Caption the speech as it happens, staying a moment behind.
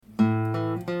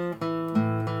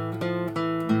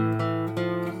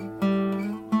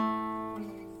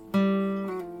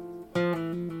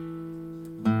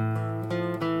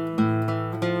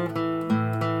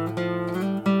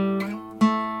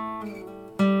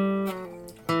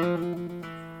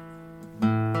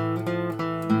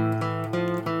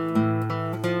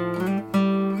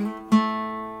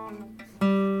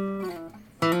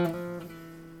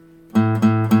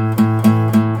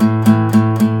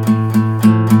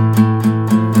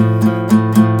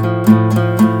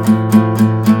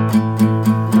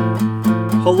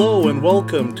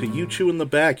welcome to You Chew in the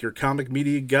Back, your comic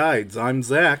media guides. I'm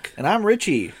Zack. And I'm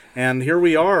Richie. And here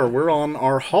we are. We're on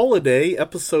our holiday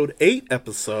episode 8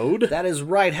 episode. That is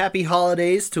right. Happy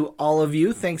holidays to all of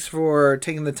you. Thanks for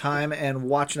taking the time and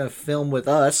watching a film with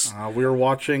us. We're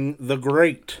watching The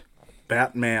Great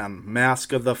Batman,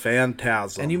 Mask of the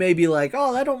Phantasm. And you may be like,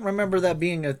 oh, I don't remember that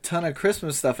being a ton of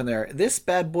Christmas stuff in there. This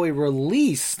bad boy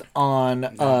released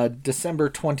on December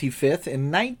 25th in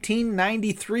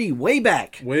 1993, way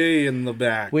back. Way in the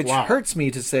back. Which hurts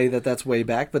me to say that that's way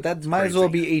back, but that might as well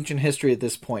be ancient history at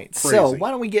this point. Crazy. So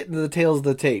why don't we get into the tales of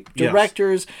the tape?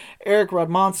 Directors, Eric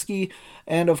Radmonsky,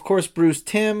 and of course Bruce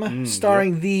Timm,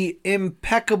 starring the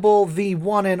impeccable, the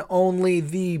one and only,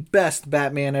 the best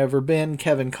Batman ever been,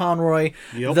 Kevin Conroy.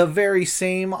 Yep. The very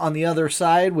same on the other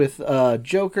side with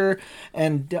Joker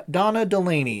and Donna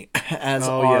Delaney as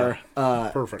our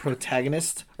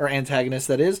protagonist, or antagonist,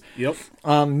 that is. Yep.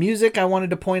 Music I wanted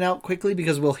to point out quickly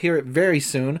because we'll hear it very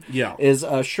soon. Yeah. Is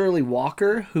Shirley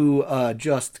Walker, who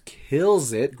just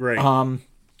kills it. Great.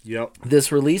 Yep.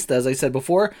 This released, as I said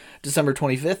before, December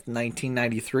 25th,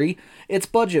 1993. Its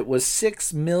budget was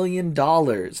 $6 million.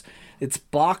 Its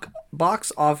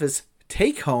box office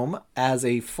take-home as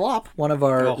a flop, one of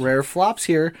our rare flops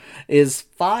here, is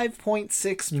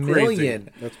 $5.6 million.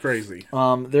 That's crazy.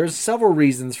 There's several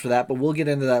reasons for that, but we'll get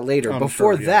into that later.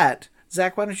 Before that,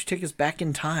 Zach, why don't you take us back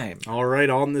in time? All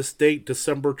right, on this date,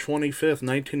 December 25th,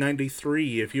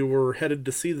 1993, if you were headed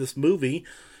to see this movie,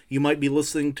 you might be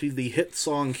listening to the hit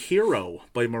song Hero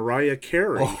by Mariah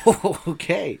Carey. Oh,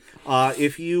 okay.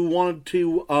 If you wanted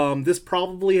to, this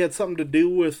probably had something to do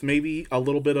with maybe a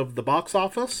little bit of the box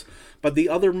office, but the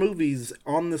other movies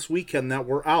on this weekend that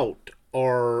were out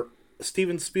are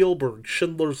Steven Spielberg's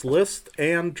Schindler's List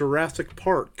and Jurassic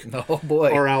Park. Oh,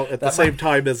 boy. Are out at the same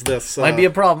time as this. Might be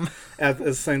a problem. At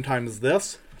the same time as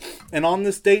this. And on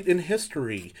this date in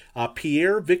history,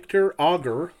 Pierre Victor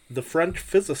Auger, the French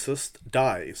physicist,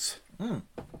 dies. Well,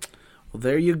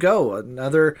 there you go.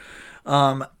 Another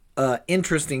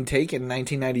interesting take in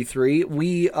 1993.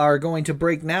 We are going to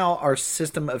break now our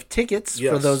system of tickets.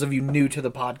 For those of you new to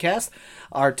the podcast,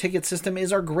 our ticket system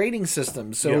is our grading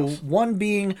system. So one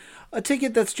being a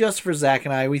ticket that's just for Zach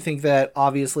and I. We think that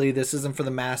obviously this isn't for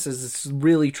the masses. It's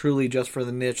really, truly just for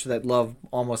the niche that love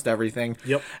almost everything.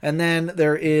 Yep. And then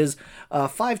there is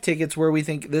 5 tickets where we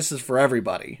think this is for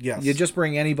everybody. Yes. You just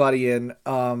bring anybody in.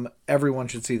 Everyone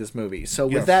should see this movie. So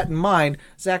with that in mind,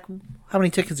 Zach, how many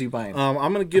tickets are you buying? I'm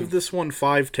going to give this one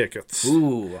 5 tickets. Ooh, all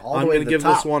the way to the top. I'm going to give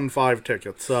this one 5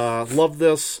 tickets. Love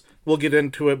this. We'll get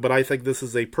into it, but I think this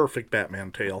is a perfect Batman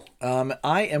tale.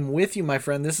 I am with you, my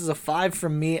friend. This is a 5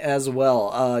 from me as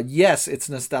well. Yes, it's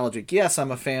nostalgic. Yes,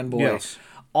 I'm a fanboy. Yes.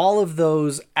 All of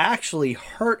those actually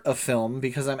hurt a film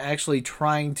because I'm actually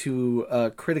trying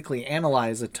to critically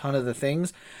analyze a ton of the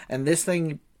things, and this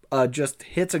thing just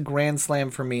hits a grand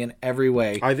slam for me in every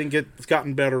way. I think it's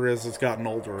gotten better as it's gotten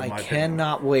older. I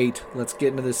cannot wait. Let's get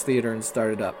into this theater and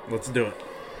start it up. Let's do it.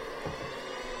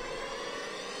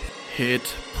 Hit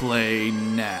play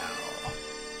now.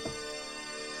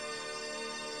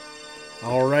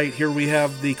 All right, here we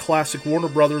have the classic Warner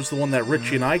Brothers, the one that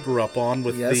Richie and I grew up on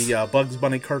with the Bugs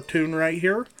Bunny cartoon right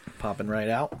here. Popping right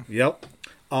out. Yep.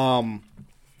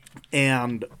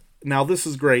 And now this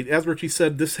is great. As Richie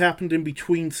said, this happened in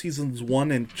between seasons 1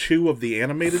 and 2 of the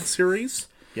animated series.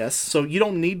 Yes. So you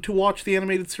don't need to watch the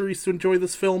animated series to enjoy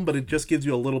this film, but it just gives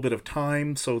you a little bit of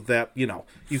time so that,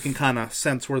 you can kind of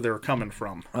sense where they're coming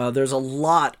from. There's a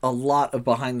lot of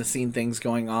behind-the-scene things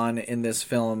going on in this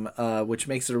film, which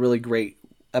makes it a really great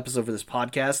episode for this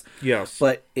podcast. Yes.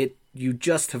 But you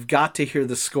just have got to hear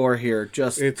the score here,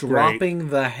 it's dropping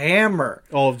great. The hammer.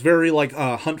 Oh, very like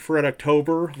Hunt for Red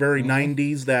October, very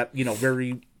 90s, that,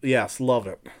 very, love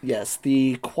it. Yes,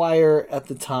 the choir at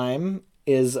the time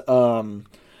is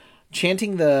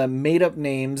chanting the made-up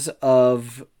names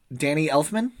of Danny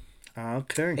Elfman.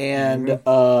 Okay. And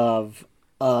of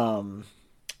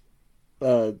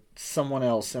someone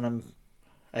else, and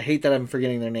I hate that I'm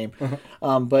forgetting their name.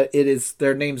 But it is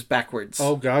their names backwards.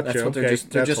 Oh, gotcha. That's what they're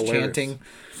just chanting.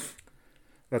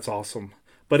 That's awesome.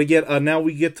 But again, now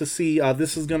we get to see,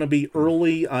 this is going to be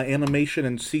early animation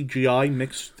and CGI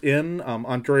mixed in.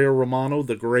 Andrea Romano,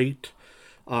 the great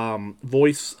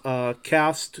voice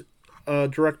cast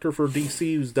director for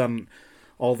DC, who's done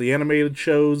all the animated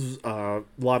shows, a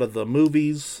lot of the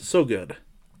movies. So good.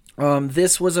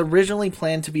 This was originally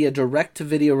planned to be a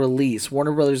direct-to-video release.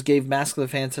 Warner Brothers gave Mask of the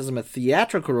Phantasm a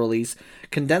theatrical release,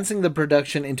 condensing the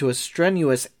production into a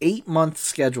strenuous 8-month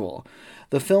schedule.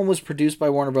 The film was produced by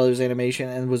Warner Brothers Animation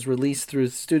and was released through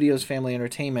Studios Family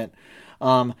Entertainment.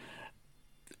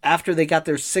 After they got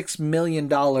their $6 million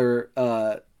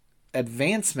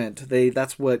advancement,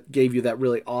 that's what gave you that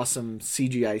really awesome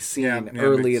CGI scene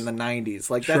early in the 90s.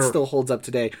 Like, that still holds up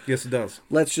today. Yes, it does.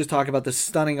 Let's just talk about the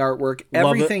stunning artwork.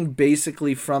 Everything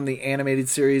basically from the animated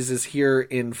series is here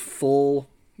in full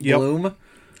bloom.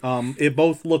 It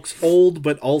both looks old,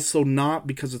 but also not,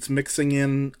 because it's mixing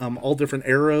in all different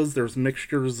eras. There's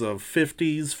mixtures of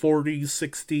 50s, 40s,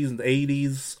 60s, and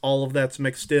 80s. All of that's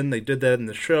mixed in. They did that in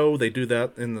the show. They do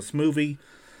that in this movie.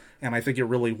 And I think it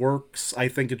really works. I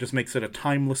think it just makes it a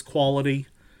timeless quality.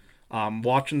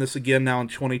 Watching this again now in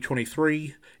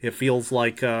 2023, it feels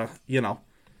like, it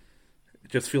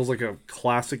just feels like a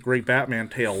classic great Batman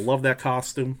tale. Love that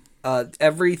costume.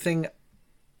 Everything,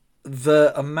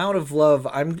 the amount of love,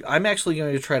 I'm actually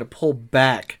going to try to pull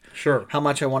back how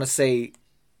much I want to say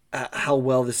how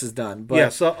well this is done.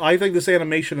 But so I think this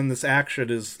animation and this action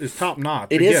is top notch.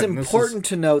 It is important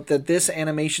to note that this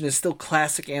animation is still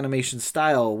classic animation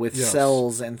style with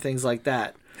cells and things like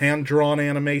that. Hand-drawn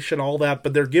animation, all that,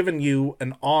 but they're giving you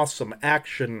an awesome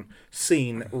action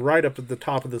scene right up at the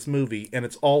top of this movie, and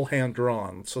it's all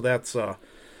hand-drawn, so that's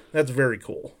very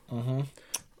cool. Mm-hmm.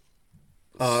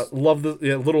 Love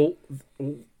the little...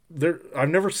 I've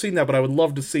never seen that, but I would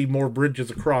love to see more bridges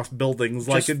across buildings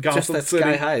like in Gotham City. Just that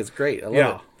sky high is great. I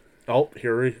love it. Oh,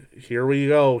 here we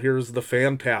go. Here's the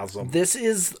Phantasm. This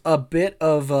is a bit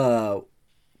of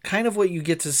kind of what you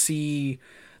get to see,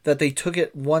 that they took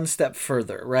it one step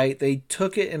further, right? They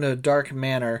took it in a dark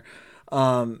manner,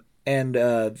 and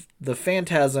the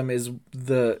Phantasm is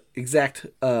the exact...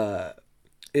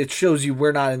 it shows you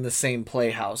we're not in the same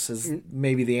playhouse as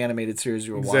maybe the animated series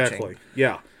you were watching. Exactly,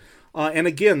 yeah. And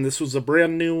again, this was a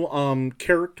brand new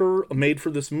character made for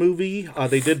this movie.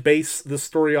 They did base this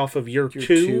story off of year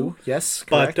two. Yes,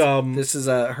 correct. But this is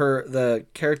the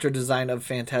character design of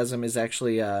Phantasm is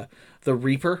actually the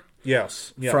Reaper.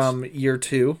 Yes. From year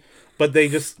 2. But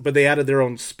they added their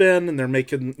own spin, and they're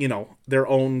making their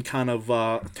own kind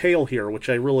of tale here, which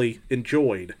I really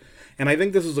enjoyed. And I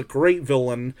think this is a great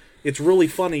villain. It's really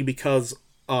funny because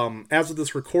as of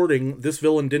this recording, this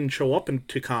villain didn't show up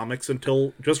into comics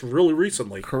until just really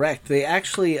recently. Correct. They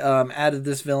actually added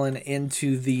this villain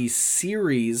into the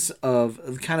series of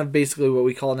kind of basically what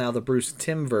we call now the Bruce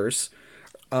Timm-verse.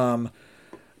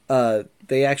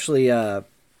 They actually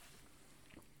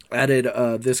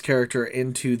added this character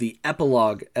into the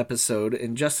epilogue episode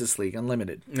in Justice League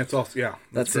Unlimited. That's also, yeah.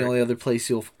 That's the only other place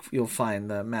you'll find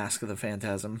the Mask of the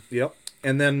Phantasm. Yep.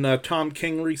 And then Tom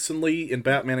King recently in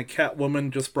Batman and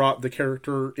Catwoman just brought the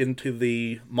character into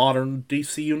the modern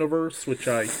DC universe, which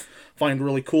I find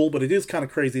really cool, but it is kind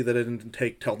of crazy that it didn't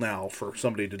take till now for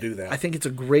somebody to do that. I think it's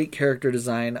a great character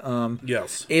design.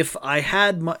 Yes. If I'm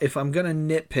going to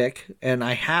nitpick, and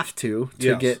I have to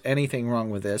get anything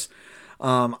wrong with this,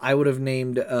 I would have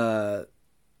named, I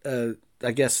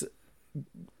guess...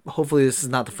 Hopefully this is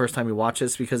not the first time you watch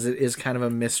this, because it is kind of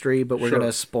a mystery, but we're going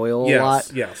to spoil a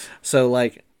lot. Yes. So,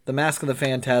 like, the Mask of the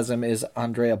Phantasm is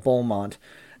Andrea Beaumont,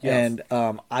 and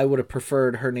I would have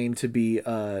preferred her name to be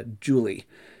Julie,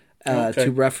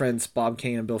 to reference Bob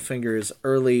Kane and Bill Finger's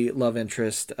early love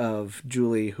interest of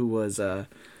Julie, who was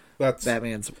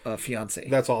Batman's fiance.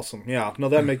 That's awesome. Yeah. No,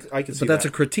 I can see that. But that's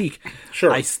a critique. Sure.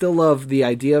 I still love the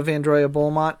idea of Andrea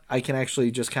Beaumont. I can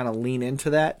actually just kind of lean into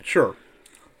that. Sure.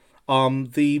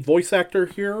 The voice actor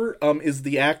here is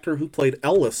the actor who played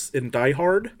Ellis in Die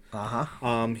Hard.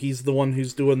 Uh-huh. He's the one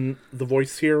who's doing the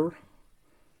voice here.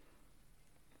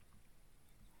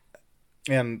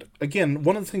 And again,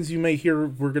 one of the things you may hear,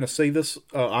 we're going to say this,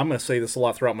 I'm going to say this a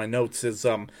lot throughout my notes, is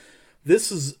this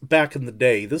is back in the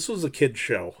day. This was a kid's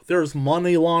show. There's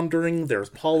money laundering, there's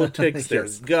politics,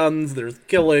 there's guns, there's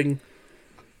killing.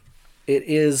 It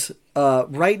is,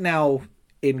 right now,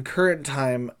 in current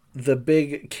time, the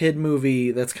big kid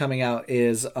movie that's coming out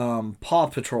is Paw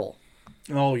Patrol.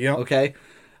 Oh, yeah. Okay?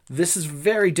 This is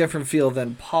very different feel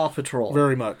than Paw Patrol.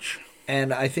 Very much.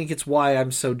 And I think it's why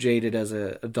I'm so jaded as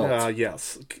an adult.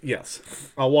 Yes.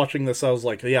 Watching this, I was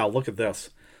like, yeah, look at this.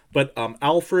 But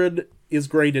Alfred is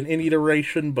great in any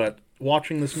iteration, but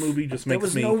watching this movie just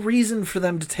makes me... There was no reason for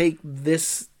them to take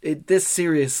this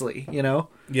seriously, you know?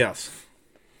 Yes.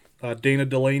 Dana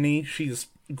Delaney, she's...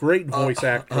 great voice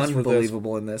actress,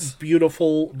 unbelievable in this,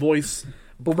 beautiful voice.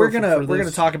 But we're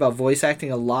gonna talk about voice acting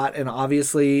a lot, and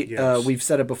obviously, we've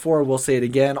said it before. We'll say it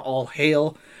again. All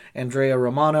hail Andrea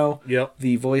Romano,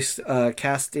 the voice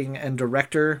casting and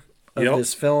director of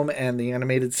this film and the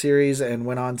animated series, and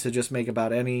went on to just make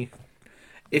about any.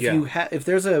 If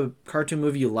there's a cartoon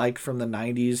movie you like from the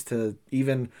 90s to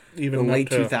even the late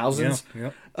 2000s,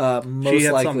 most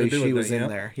likely she was in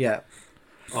there. Yeah.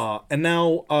 And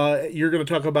now you're going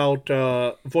to talk about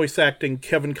voice acting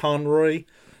Kevin Conroy.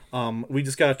 We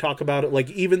just got to talk about it. Like,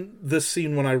 even this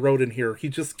scene when I wrote in here,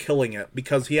 he's just killing it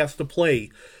because he has to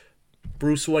play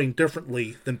Bruce Wayne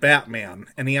differently than Batman,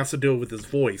 and he has to do it with his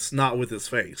voice, not with his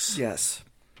face. Yes.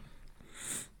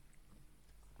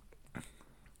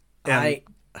 And,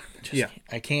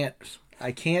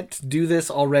 I can't do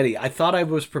this already. I thought I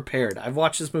was prepared. I've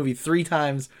watched this movie 3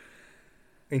 times.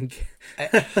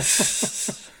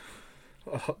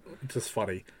 Just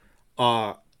funny.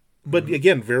 But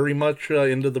again, very much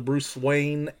into the Bruce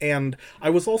Wayne. And I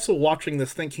was also watching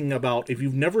this thinking about, if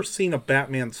you've never seen a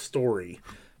Batman story,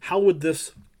 how would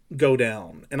this go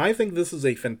down? And I think this is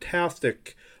a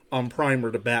fantastic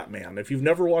primer to Batman. If you've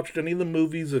never watched any of the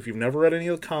movies, if you've never read any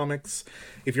of the comics,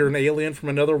 if you're an alien from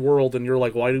another world and you're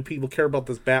like, why do people care about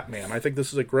this Batman? I think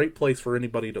this is a great place for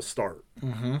anybody to start.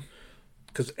 Mm-hmm.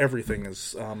 Because everything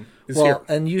is here.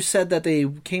 And you said that they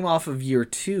came off of year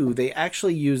 2. They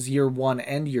actually use year 1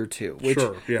 and year 2, which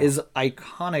is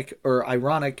iconic or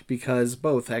ironic because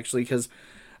both, actually, because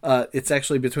it's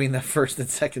actually between the first and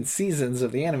second seasons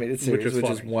of the animated series, which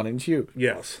is 1 and 2.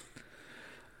 Yes.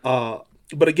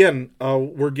 But again,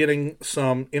 we're getting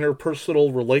some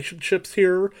interpersonal relationships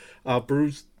here.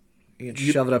 Bruce, you can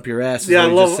shove it up your ass. Yeah, I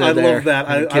love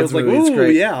that. I was like, ooh,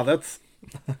 yeah, that's.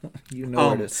 You know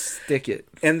where to stick it.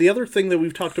 And the other thing that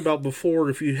we've talked about before,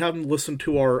 if you haven't listened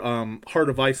to our Heart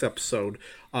of Ice episode,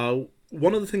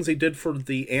 one of the things they did for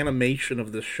the animation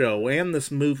of this show and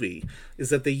this movie is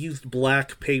that they used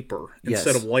black paper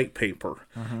instead of white paper.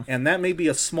 Uh-huh. And that may be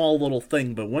a small little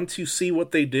thing, but once you see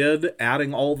what they did,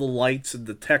 adding all the lights and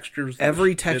the textures...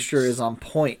 Every texture is on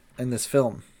point in this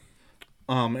film.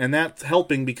 And that's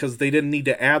helping because they didn't need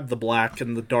to add the black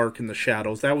and the dark and the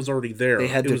shadows. That was already there. They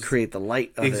had to create the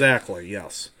light of Exactly,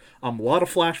 yes. A lot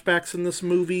of flashbacks in this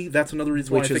movie. That's another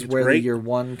reason why I think it's great. Which is where the year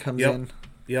 1 comes in.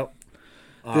 Yep.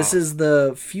 This is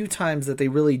the few times that they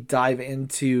really dive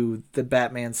into the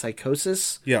Batman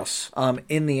psychosis. Yes.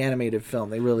 In the animated film.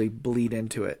 They really bleed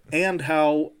into it. And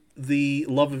how the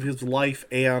love of his life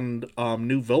and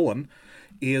new villain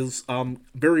is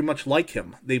very much like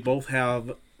him. They both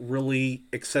have really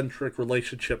eccentric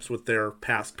relationships with their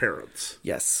past parents.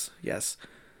 Yes.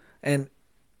 And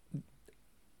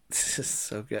this is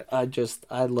so good.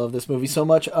 I love this movie so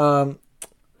much.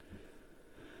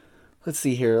 Let's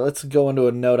see here. Let's go into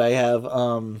a note I have.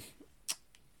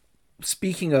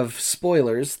 Speaking of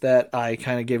spoilers that I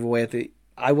kind of gave away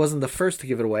I wasn't the first to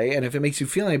give it away, and if it makes you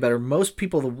feel any better, most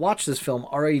people that watch this film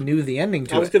already knew the ending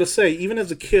to it. I was going to say, even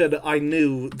as a kid, I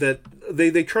knew that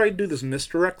they tried to do this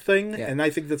misdirect thing, and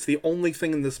I think that's the only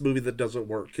thing in this movie that doesn't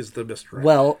work, is the misdirect.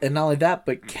 Well, and not only that,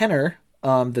 but Kenner,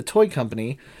 the toy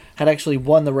company, had actually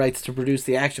won the rights to produce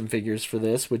the action figures for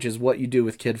this, which is what you do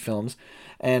with kid films,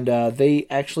 and they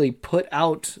actually put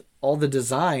out all the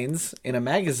designs in a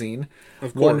magazine,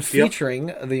 one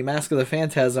featuring the Mask of the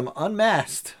Phantasm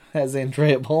unmasked as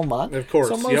Andrea Beaumont. Of course,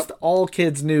 so most all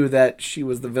kids knew that she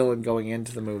was the villain going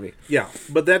into the movie. Yeah,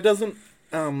 but that doesn't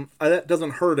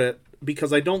hurt it,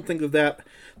 because I don't think that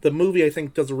the movie, I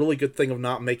think, does a really good thing of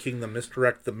not making the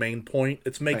misdirect the main point.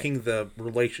 It's making the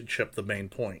relationship the main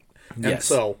point. And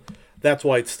so that's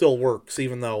why it still works,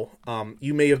 even though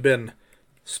you may have been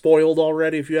spoiled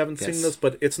already if you haven't seen this,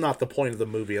 but it's not the point of the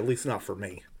movie, at least not for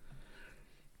me.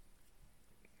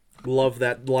 Love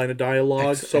that line of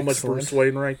dialogue. So much Bruce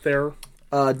Wayne right there.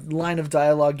 Line of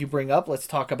dialogue you bring up. Let's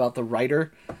talk about the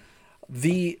writer.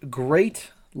 The great,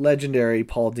 legendary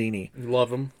Paul Dini.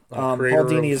 Love him. Paul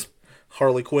Dini is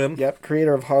Harley Quinn. Yep,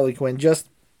 creator of Harley Quinn. Just,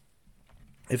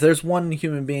 if there's one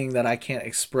human being that I can't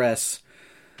express,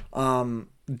 Paul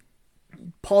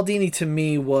Dini to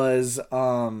me was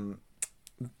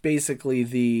basically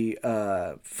the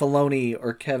Filoni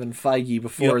or Kevin Feige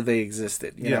before they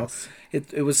existed. You know,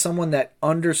 it was someone that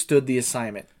understood the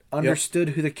assignment, understood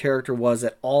who the character was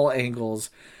at all angles,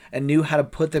 and knew how to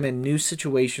put them in new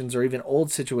situations or even old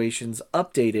situations,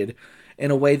 updated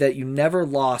in a way that you never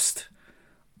lost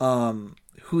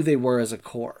who they were as a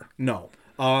core. No.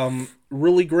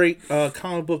 Really great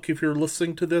comic book, if you're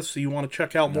listening to this, so you want to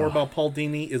check out more about Paul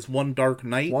Dini, is One Dark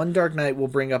Night. One Dark Night will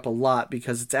bring up a lot,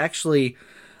 because it's actually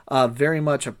very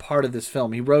much a part of this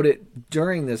film. He wrote it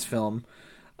during this film.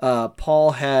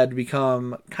 Paul had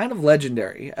become kind of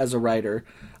legendary as a writer.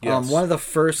 One of the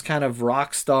first kind of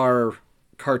rock star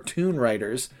cartoon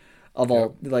writers of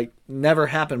all, like, never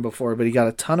happened before, but he got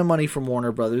a ton of money from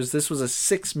Warner Brothers. This was a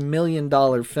 $6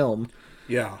 million film.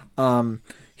 Yeah.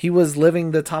 He was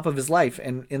living the top of his life,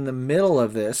 and in the middle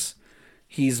of this,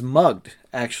 he's mugged,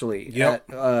 actually, at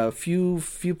a few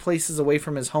places away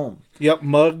from his home. Yep,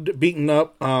 mugged, beaten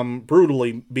up,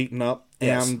 brutally beaten up,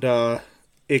 and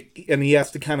and he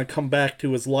has to kind of come back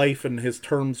to his life and his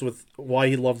terms with why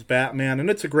he loves Batman, and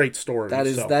it's a great story.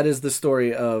 That is the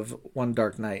story of One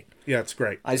Dark Knight. Yeah, it's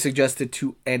great. I suggest it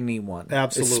to anyone.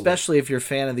 Absolutely. Especially if you're a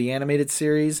fan of the animated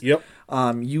series. Yep.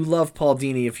 You love Paul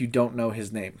Dini if you don't know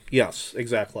his name. Yes,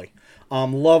 exactly.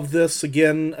 Love this.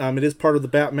 Again, it is part of the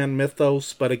Batman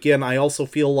mythos, but again, I also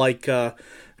feel like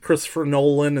Christopher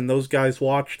Nolan and those guys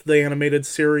watched the animated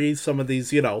series. Some of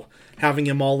these, having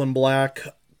him all in black,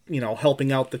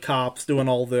 helping out the cops, doing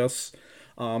all this.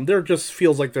 There just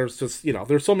feels like there's just,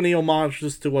 there's so many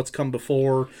homages to what's come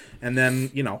before, and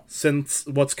then, since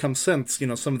what's come since,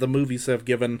 some of the movies have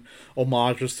given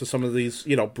homages to some of these,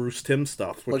 Bruce Timm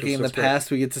stuff. Looking in the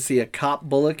past, we get to see a cop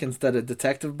Bullock instead of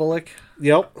Detective Bullock.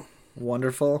 Yep.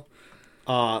 Wonderful.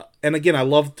 And again, I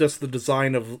love just the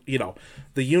design of,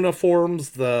 the uniforms,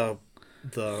 the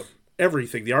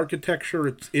everything, the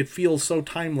architecture. It feels so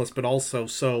timeless, but also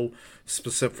so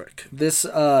specific. This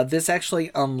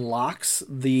actually unlocks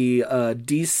the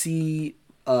DC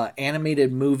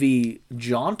animated movie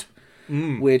Jaunt,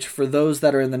 which for those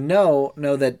that are in the know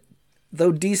that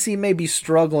though DC may be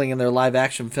struggling in their live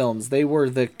action films, they were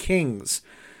the kings,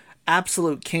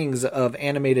 absolute kings of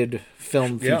animated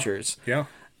film features. Yeah.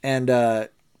 And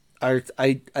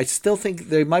I still think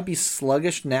they might be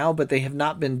sluggish now, but they have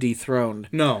not been dethroned.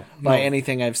 By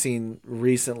anything I've seen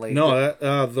recently.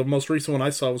 No, the most recent one I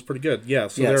saw was pretty good. Yeah,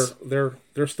 so yes.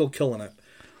 they're still killing it.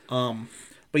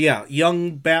 But yeah,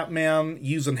 young Batman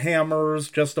using hammers,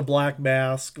 just a black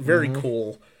mask, very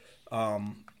cool.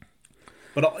 And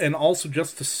also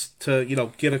just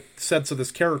to get a sense of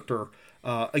this character.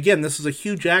 Again, this is a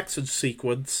huge action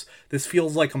sequence. This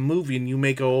feels like a movie, and you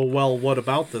may go, oh, well, what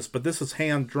about this? But this is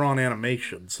hand-drawn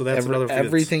animation, so that's another thing.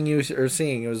 Everything you are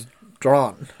seeing is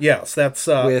drawn. Yes, that's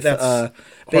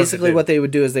basically what they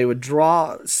would do is they would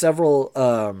draw several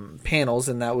panels,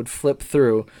 and that would flip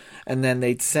through, and then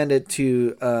they'd send it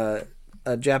to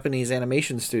a Japanese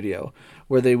animation studio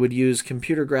where they would use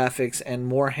computer graphics and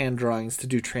more hand drawings to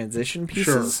do transition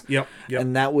pieces. Sure. Yep.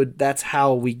 And that's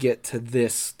how we get to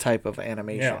this type of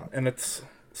animation. Yeah, and it's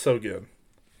so good.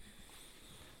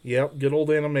 Yep, good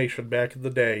old animation back in the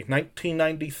day.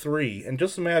 1993. And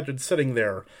just imagine sitting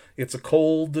there. It's a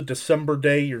cold December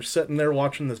day. You're sitting there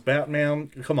watching this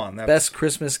Batman. Come on. That's best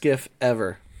Christmas gift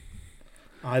ever.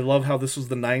 I love how this was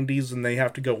the 90s and they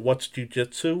have to go, what's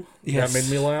jujitsu? Yes, that made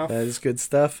me laugh. That is good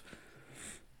stuff.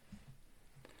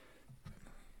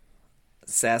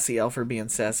 Sassy Alfred being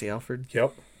Sassy Alfred.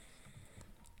 Yep.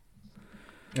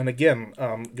 And again,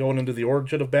 going into the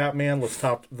origin of Batman, let's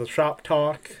talk the shop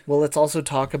talk. Well, let's also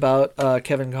talk about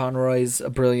Kevin Conroy's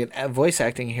brilliant voice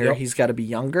acting here. Yep. He's got to be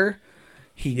younger.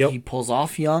 He pulls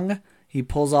off young. He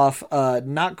pulls off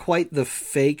not quite the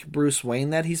fake Bruce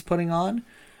Wayne that he's putting on,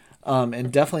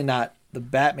 and definitely not the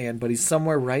Batman, but he's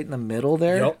somewhere right in the middle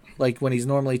there. Yep. Like when he's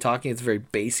normally talking, it's very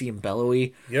bassy and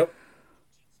bellowy. Yep.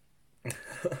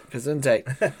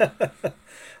 Gesundheit.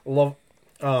 Love,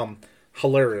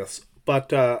 hilarious.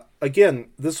 But again,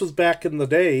 this was back in the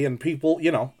day, and people,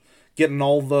 getting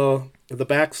all the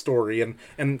backstory,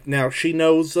 and now she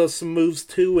knows some moves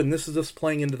too, and this is just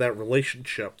playing into that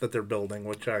relationship that they're building,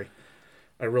 which I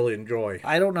really enjoy.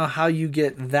 I don't know how you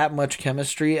get that much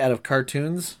chemistry out of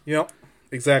cartoons. Yep,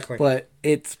 exactly. But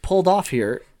it's pulled off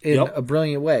here in a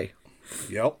brilliant way.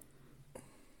 Yep.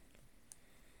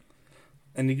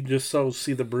 And you can just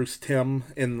see the Bruce Timm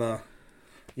in the,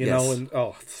 and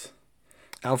it's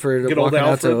Alfred good old walking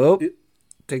Alfred. out to,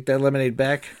 take that lemonade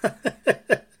back.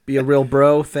 Be a real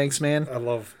bro. Thanks, man. I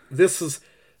love this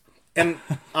and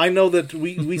I know that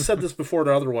we said this before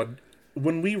to other one.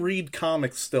 When we read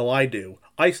comics, still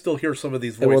I still hear some of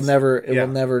these voices. It will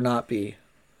never not be.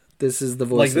 This is the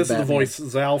voice. Like this of is Batman. the voice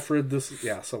is Alfred. This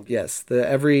is so yes.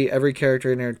 Every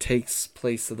character in there takes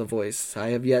place of the voice. I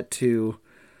have yet to.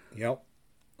 Yep.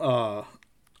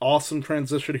 Awesome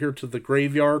transition here to the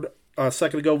graveyard. A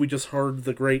second ago, we just heard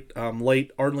the great late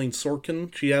Arlene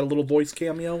Sorkin. She had a little voice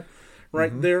cameo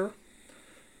right there.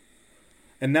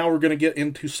 And now we're going to get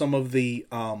into some of the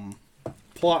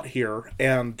plot here.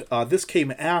 And this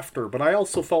came after, but I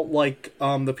also felt like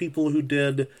the people who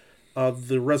did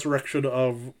the resurrection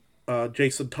of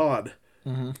Jason Todd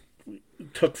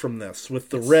took from this with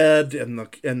the red and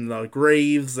the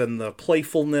graves and the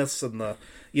playfulness and the.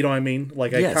 You know what I mean?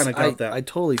 Like, I kind of got that. I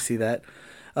totally see that.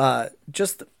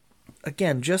 Just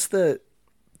the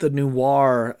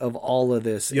noir of all of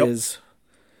this is...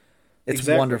 It's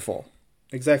wonderful.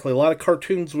 Exactly. A lot of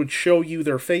cartoons would show you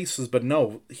their faces, but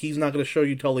no, he's not going to show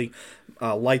you till he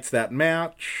lights that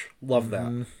match. Love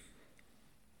that.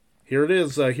 Here it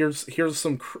is. Here's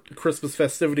some Christmas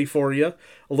festivity for you.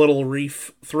 A little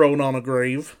wreath thrown on a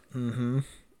grave.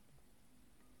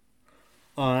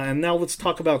 And now let's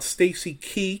talk about Stacy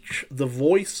Keach, the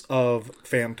voice of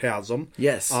Phantasm.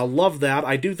 Yes. I love that.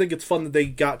 I do think it's fun that they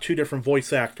got 2 different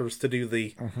voice actors to do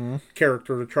the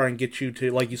character to try and get you to,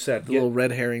 like you said. A little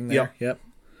red herring there. Yep.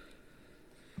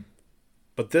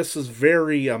 But this is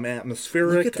very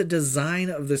atmospheric. Look at the design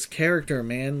of this character,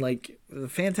 man. Like, the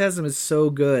Phantasm is so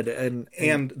good.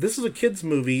 And this is a kid's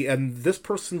movie, and this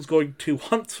person's going to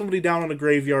hunt somebody down in a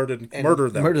graveyard and murder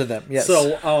them. Murder them, yes.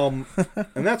 So,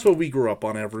 and that's what we grew up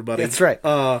on, everybody. That's right.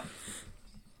 But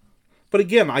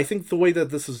again, I think the way that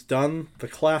this is done, the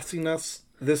classiness,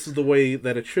 this is the way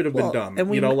that it should have been done. And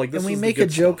we, this we is make the a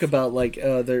good joke stuff.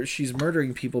 about, she's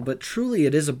murdering people, but truly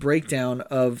it is a breakdown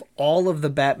of all of the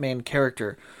Batman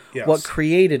character. Yes. What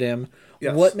created him,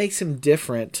 Yes. what makes him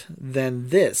different than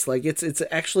this. Like, it's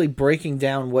actually breaking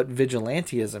down what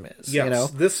vigilantism is, Yes,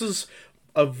 this is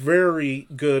a very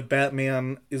good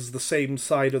Batman is the same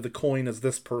side of the coin as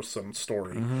this person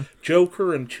story.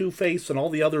 Joker and Two-Face and all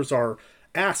the others are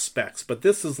aspects, but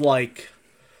this is like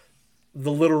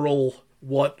the literal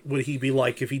what would he be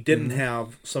like if he didn't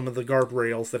have some of the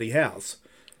guardrails that he has.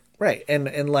 Right,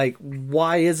 and like,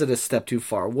 why is it a step too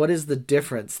far? What is the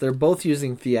difference? They're both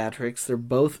using theatrics. They're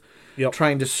both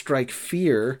trying to strike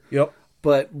fear. Yep.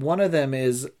 But one of them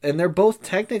is, and they're both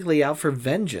technically out for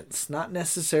vengeance, not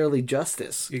necessarily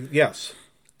justice. Yes.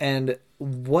 And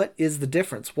what is the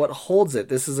difference? What holds it?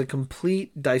 This is a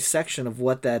complete dissection of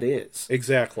what that is.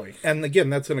 Exactly. And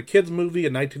again, that's in a kid's movie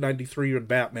in 1993 with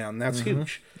Batman. That's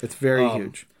huge. It's very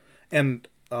huge. And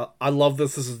I love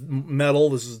this. This is metal.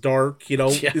 This is dark.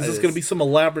 Is this going to be some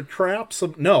elaborate trap?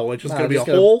 No, it's just going to be a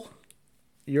hole.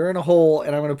 You're in a hole,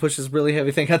 and I'm going to push this really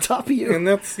heavy thing on top of you. And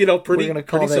that's, pretty We're going to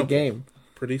call that simple. game.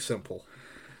 Pretty simple.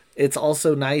 It's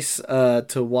also nice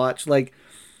to watch. Like,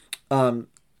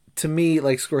 to me,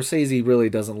 like, Scorsese really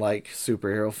doesn't like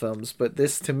superhero films, but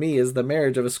this, to me, is the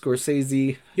marriage of a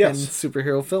Scorsese and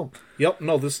superhero film. Yep.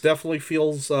 No, this definitely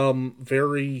feels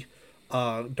very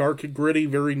dark and gritty,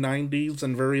 very 90s,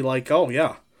 and very like, oh,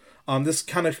 yeah. This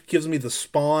kind of gives me the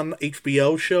Spawn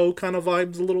HBO show kind of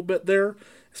vibes a little bit there,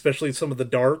 especially some of the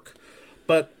dark.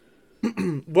 But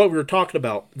what we were talking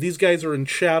about, these guys are in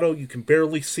shadow. You can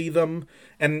barely see them.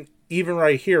 And even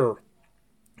right here,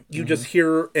 you just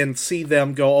hear and see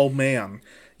them go, oh, man.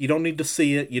 You don't need to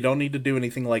see it. You don't need to do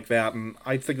anything like that. And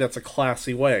I think that's a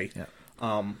classy way.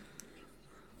 Yeah.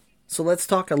 So let's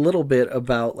talk a little bit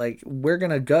about, like, we're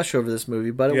going to gush over this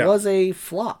movie, but it was a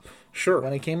flop. Sure.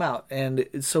 When it came out. And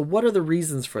so what are the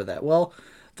reasons for that? Well,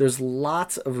 there's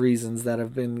lots of reasons that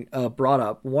have been brought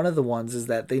up. One of the ones is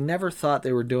that they never thought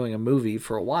they were doing a movie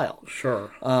for a while.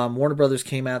 Sure. Warner Brothers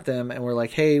came at them and were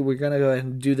like, hey, we're going to go ahead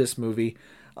and do this movie.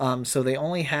 So they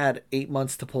only had 8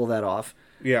 months to pull that off.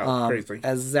 Yeah, crazy.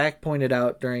 As Zach pointed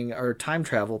out during our time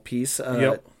travel piece,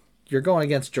 you're going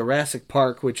against Jurassic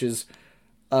Park, which is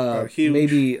huge.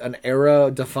 Maybe an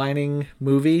era-defining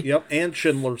movie. Yep, and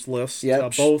Schindler's List.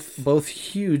 Yep, both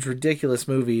huge, ridiculous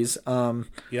movies.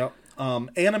 Yep.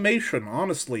 Animation,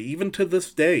 honestly, even to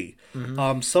this day,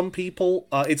 some people,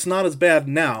 it's not as bad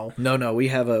now. No, we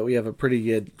have a pretty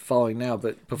good following now,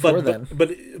 but before then,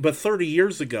 but 30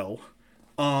 years ago,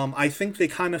 I think they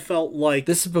kind of felt like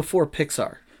this is before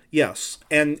Pixar. Yes,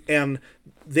 and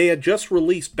they had just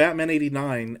released Batman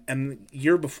 '89, and the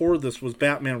year before this was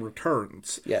Batman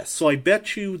Returns. Yes. So I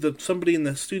bet you that somebody in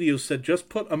the studio said, just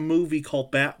put a movie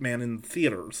called Batman in the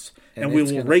theaters, and we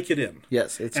will rake it in.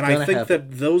 Yes, it's and I think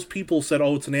that those people said,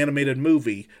 oh, it's an animated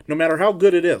movie, no matter how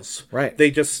good it is. Right.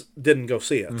 They just didn't go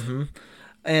see it. Mm-hmm.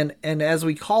 And as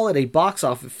we call it a box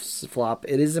office flop,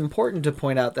 it is important to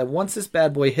point out that once this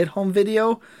bad boy hit home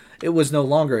video, it was no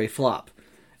longer a flop.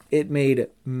 It made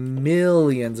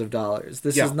millions of dollars.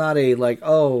 This is not a like,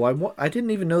 oh, I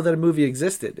didn't even know that a movie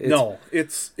existed.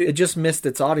 It just missed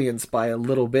its audience by a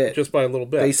little bit. Just by a little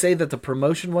bit. They say that the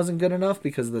promotion wasn't good enough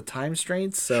because of the time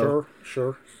strains. So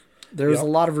sure. There was a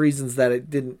lot of reasons that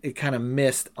it kind of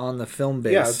missed on the film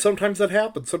base. Yeah, sometimes that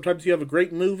happens. Sometimes you have a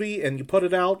great movie and you put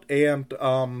it out and,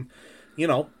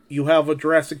 you have a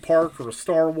Jurassic Park or a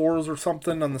Star Wars or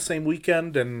something on the same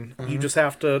weekend and you just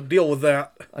have to deal with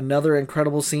that. Another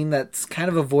incredible scene that's kind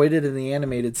of avoided in the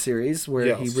animated series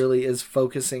where he really is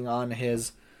focusing on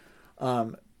his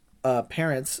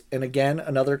parents. And again,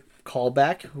 another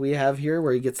callback we have here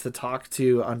where he gets to talk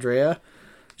to Andrea.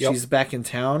 Yep. She's back in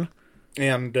town.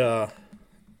 And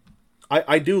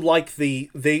I do like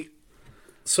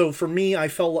so for me, I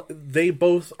felt they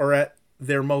both are at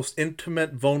their most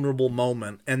intimate, vulnerable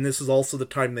moment, and this is also the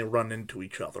time they run into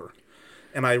each other.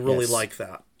 And I really like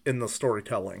that in the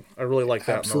storytelling. I really like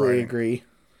that. Absolutely agree.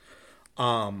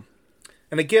 And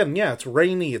again, it's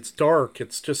rainy, it's dark,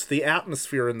 it's just the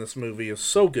atmosphere in this movie is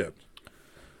so good.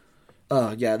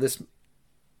 Oh yeah, this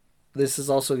has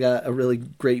also got a really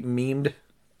great memed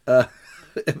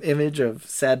image of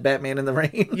sad Batman in the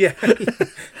rain. Yeah.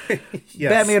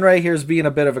 Yes. Batman right here is being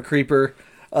a bit of a creeper.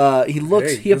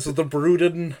 This is the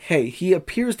brooded. Hey, he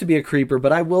appears to be a creeper,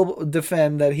 but I will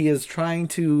defend that he is trying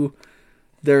to.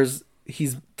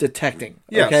 He's detecting.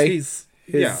 Yes, okay,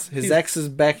 his ex is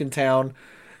back in town,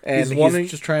 and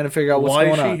he's just trying to figure out what's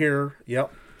going on. Why is she here?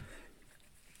 Yep.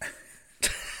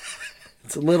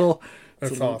 It's a little.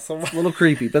 That's awesome. It's a little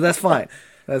creepy, but that's fine.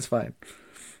 That's fine.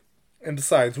 And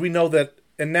besides,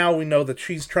 now we know that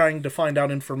she's trying to find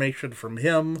out information from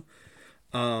him,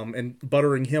 and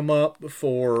buttering him up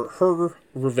for her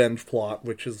revenge plot,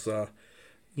 which is,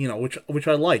 which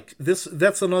I like.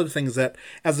 That's another thing, is that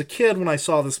as a kid, when I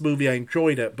saw this movie, I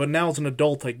enjoyed it, but now as an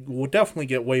adult, I will definitely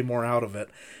get way more out of it.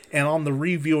 And on the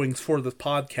reviewings for this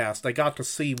podcast, I got to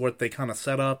see what they kind of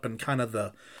set up and kind of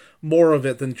the more of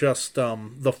it than just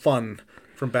the fun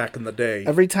from back in the day.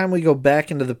 Every time we go back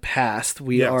into the past,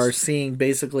 we are seeing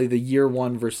basically the year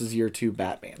 1 versus year 2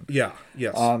 Batman. Yeah,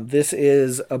 yes. This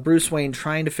is a Bruce Wayne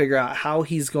trying to figure out how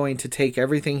he's going to take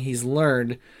everything he's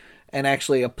learned and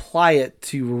actually apply it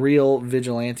to real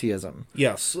vigilantism.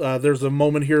 Yes, there's a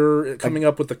moment here coming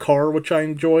up with the car, which I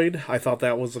enjoyed. I thought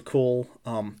that was a cool...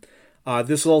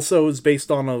 this also is based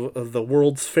on the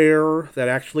World's Fair that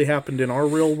actually happened in our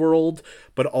real world,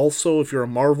 but also, if you're a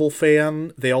Marvel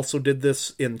fan, they also did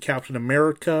this in Captain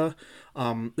America.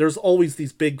 There's always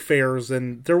these big fairs,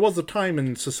 and there was a time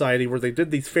in society where they did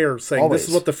these fairs saying this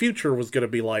is what the future was going to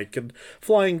be like, and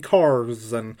flying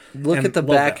cars, and... Look at the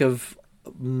back of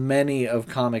many of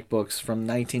comic books from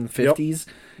 1950s.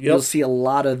 Yep. You'll see a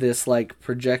lot of this like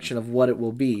projection of what it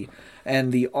will be.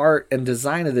 And the art and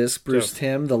design of this, Bruce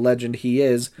Timm, the legend he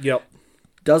is,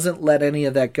 doesn't let any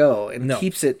of that go and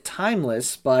keeps it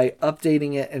timeless by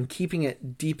updating it and keeping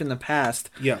it deep in the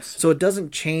past. Yes. So it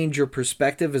doesn't change your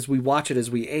perspective as we watch it as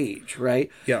we age,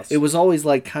 right? Yes. It was always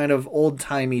like kind of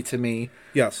old-timey to me.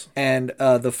 Yes. And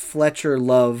the Fletcher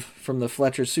love from the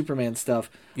Fletcher Superman stuff,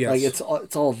 like it's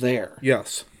all there.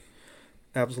 Yes.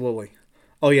 Absolutely.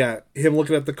 Oh yeah, him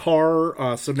looking at the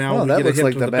car. So now we that get looks a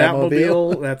hint like of the the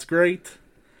Batmobile. That's great.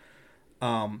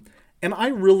 And I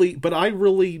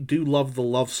really do love the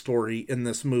love story in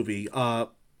this movie.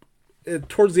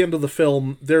 Towards the end of the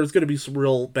film, there's going to be some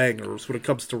real bangers when it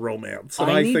comes to romance.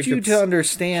 And I need you to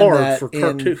understand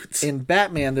that in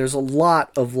Batman, there's a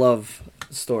lot of love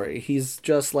story. He's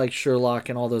just like Sherlock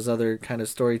and all those other kind of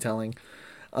storytelling,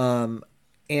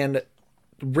 and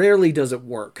rarely does it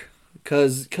work.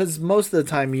 Because most of the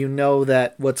time you know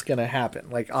that what's going to happen.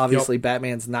 Like, obviously,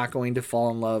 Batman's not going to fall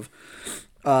in love.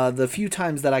 The few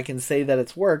times that I can say that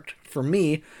it's worked, for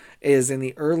me, is in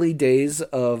the early days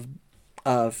of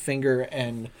Finger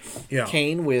and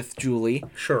Kane with Julie.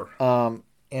 Sure.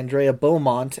 Andrea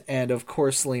Beaumont, and, of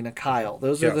course, Selena Kyle.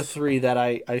 Those are the three that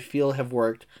I feel have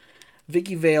worked.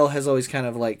 Vicky Vale has always kind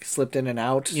of like slipped in and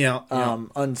out,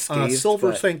 unscathed.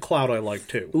 Silver St. Cloud I like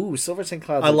too. Ooh, Silver St.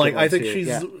 Cloud. I think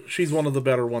she's one of the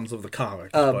better ones of the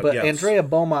comics. But Andrea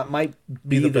Beaumont might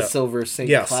be the Silver St.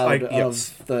 Cloud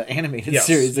of the animated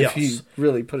series if you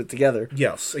really put it together.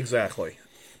 Yes, exactly.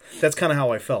 That's kind of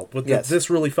how I felt. But this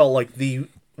really felt like the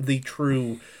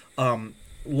true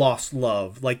lost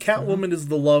love. Like Catwoman is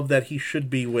the love that he should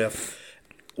be with.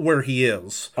 Where he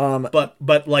is, but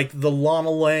like the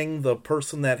Lana Lang, the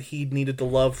person that he needed to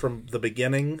love from the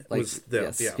beginning, was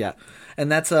this. And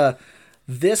that's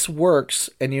this works.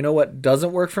 And you know what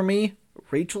doesn't work for me?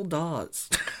 Rachel Dawes.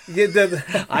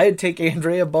 I'd take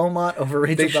Andrea Beaumont over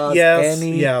Rachel Dawes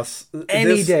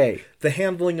any day. The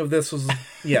handling of this was I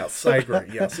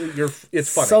agree. Yes,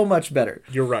 it's funny. So much better.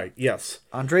 You're right. Yes,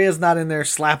 Andrea's not in there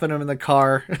slapping him in the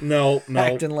car. No,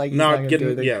 acting like he's not going to do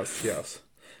anything. Yes.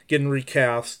 Getting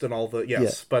recast and all the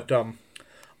but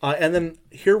and then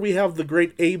here we have the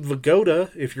great Abe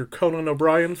Vigoda. If you're Conan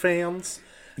O'Brien fans,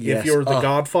 if you're the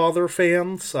Godfather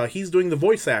fans, he's doing the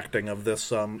voice acting of this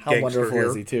how gangster wonderful here.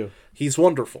 Is he too? He's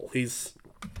wonderful. If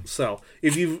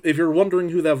you're wondering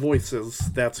who that voice is,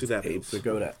 that's who that Abe is.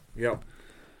 Vigoda. Yep.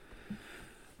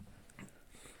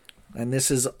 And this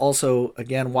is also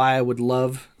again why I would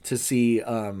love to see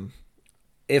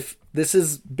if this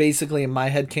is basically in my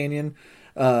head canon.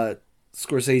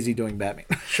 Scorsese doing Batman.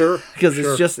 Sure. Because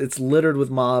it's littered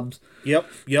with mobs. Yep.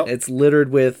 It's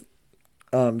littered with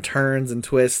turns and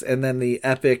twists, and then the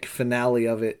epic finale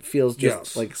of it feels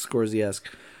just like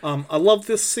Scorsese-esque. I love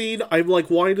this scene. I'm like,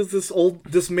 why does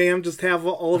this man just have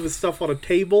all of his stuff on a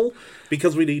table?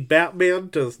 Because we need Batman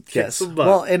to kick some butt.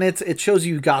 Well, and it shows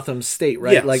you Gotham State,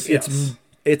 right? It's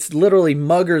it's literally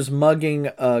muggers mugging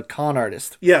a con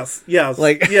artist. Yes.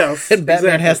 Like, yes. And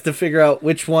Batman has to figure out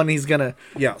which one he's gonna.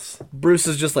 Yes. Bruce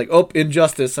is just like, oh,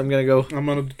 injustice. I'm gonna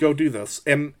go do this,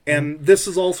 and this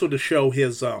is also to show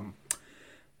his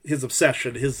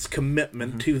obsession, his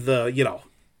commitment to the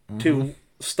to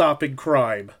stopping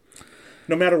crime,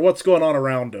 no matter what's going on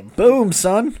around him. Boom,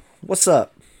 son. What's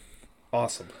up?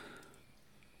 Awesome.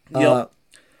 Yep.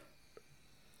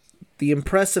 The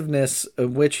impressiveness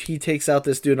of which he takes out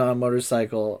this dude on a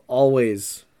motorcycle,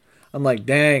 always. I'm like,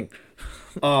 dang.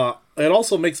 It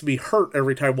also makes me hurt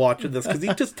every time watching this, because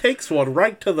he just takes one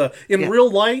right to the... In real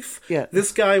life,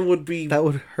 this guy would be... That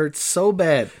would hurt so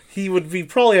bad. He would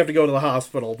probably have to go to the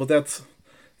hospital, but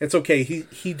it's okay.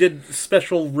 He did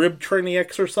special rib training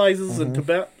exercises in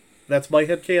Tibet. That's my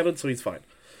headcanon, so he's fine.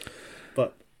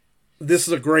 But this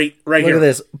is a great... Look at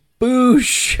this.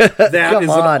 Boosh! That is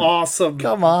an awesome...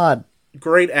 Come on.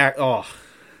 Great act. Oh.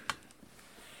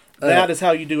 That is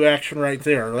how you do action right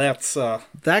there. That's...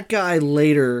 That guy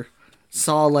later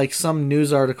saw like some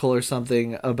news article or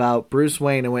something about Bruce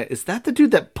Wayne and went, is that the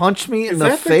dude that punched me in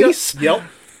the face? Yep.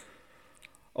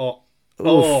 Oh.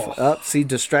 See,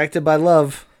 distracted by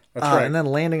love. That's right. And then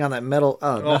landing on that metal.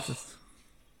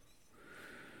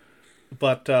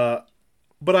 But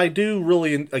I do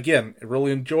really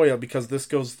enjoy it, because this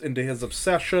goes into his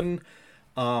obsession.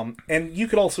 And you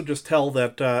could also just tell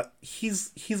that he's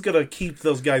going to keep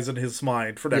those guys in his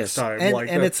mind for next time.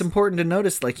 And it's important to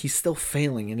notice, like, he's still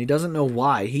failing, and he doesn't know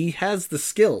why. He has the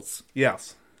skills.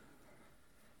 Yes.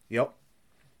 Yep.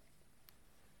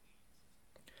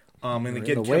 And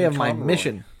again, in the way of my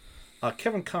mission.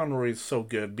 Kevin Conroy is so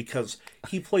good, because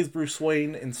he plays Bruce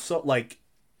Wayne in so, like,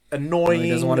 annoying... He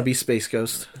doesn't want to be Space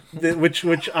Ghost.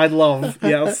 Which I love,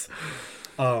 yes.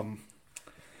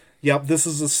 Yep, this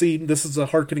is a scene. This is a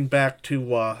harkening back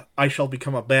to "I Shall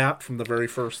Become a Bat" from the very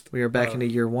first. We are back into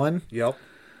year one. Yep,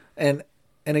 and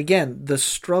again, the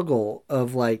struggle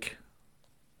of like,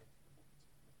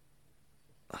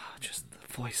 just the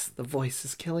voice. The voice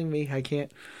is killing me. I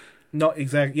can't. No,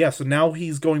 exactly. Yeah. So now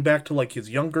he's going back to like his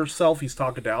younger self. He's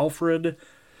talking to Alfred.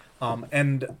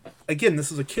 And again,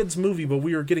 this is a kid's movie, but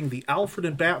we are getting the Alfred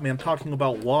and Batman talking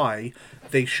about why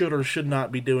they should or should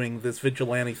not be doing this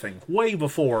vigilante thing way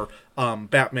before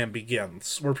Batman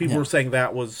Begins, where people were saying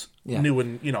that was new,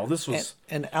 and this was.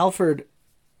 And Alfred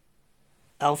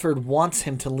wants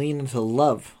him to lean into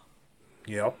love.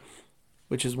 Yep.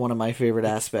 Which is one of my favorite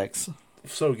aspects.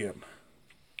 So good.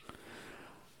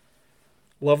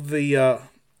 Love the.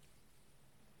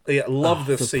 Love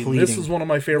this scene. Pleading. This is one of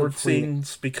my favorite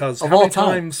scenes, because of all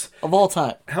time,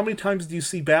 how many times do you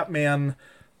see Batman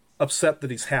upset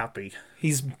that he's happy?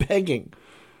 He's begging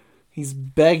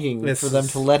for them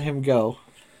to let him go,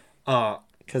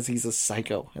 because he's a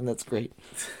psycho, and that's great.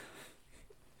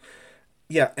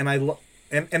 Yeah, and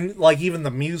and like even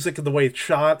the music and the way it's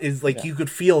shot is like you could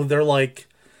feel they're like.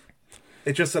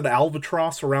 It's just an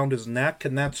albatross around his neck,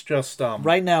 and that's just...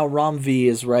 Right now, Ram V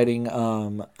is writing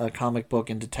a comic book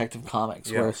in Detective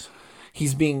Comics where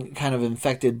he's being kind of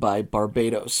infected by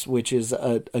Barbados, which is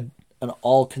an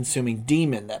all-consuming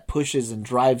demon that pushes and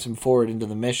drives him forward into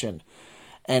the mission.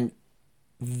 And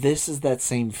this is that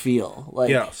same feel.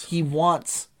 Like, he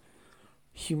wants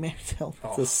humanity.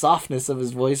 The softness of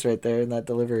his voice right there in that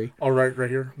delivery. All right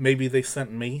here. Maybe they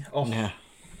sent me. Oh, yeah.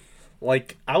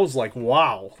 Like, I was like,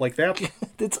 wow. Like, that...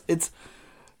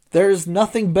 There's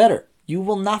nothing better. You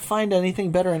will not find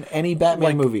anything better in any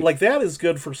Batman movie. Like, that is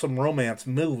good for some romance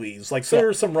movies. Like, there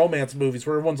are some romance movies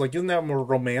where everyone's like, isn't that more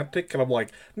romantic? And I'm like,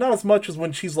 not as much as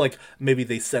when she's like, maybe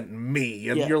they sent me.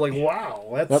 And you're like,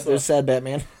 wow. That's... there's Sad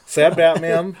Batman. Sad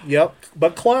Batman, yep.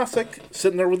 But classic.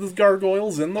 Sitting there with his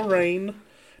gargoyles in the rain.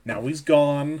 Now he's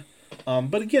gone.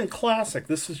 But again, classic.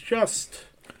 This is just...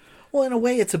 Well, in a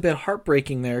way, it's a bit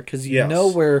heartbreaking there, because you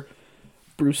know where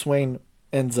Bruce Wayne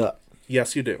ends up.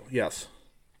 Yes, you do. Yes.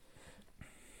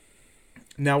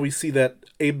 Now we see that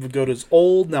Abe Vigoda's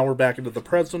old. Now we're back into the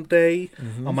present day.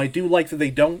 Mm-hmm. I do like that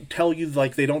they don't tell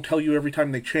you, every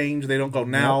time they change. They don't go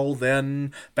now,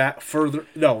 then, back, further.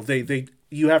 No,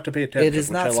 you have to pay attention. It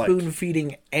is not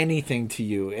spoon-feeding anything to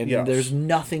you, and there's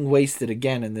nothing wasted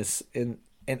again in this in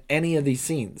any of these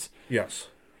scenes. Yes.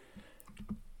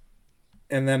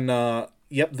 And then,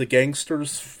 the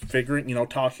gangsters figuring,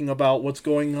 talking about what's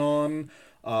going on.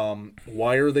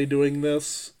 Why are they doing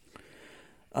this?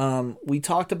 We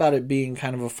talked about it being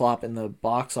kind of a flop in the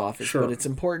box office, but it's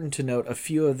important to note a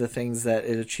few of the things that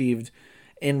it achieved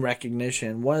in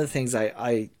recognition. One of the things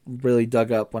I really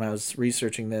dug up when I was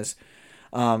researching this,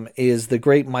 is the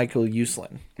great Michael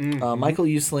Uslan. Michael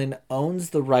Uslan owns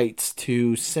the rights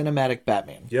to cinematic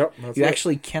Batman. Yep. You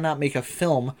actually cannot make a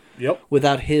film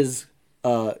without his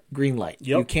green light.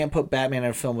 You can't put Batman in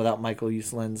a film without Michael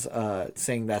Uslan's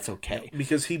saying that's okay.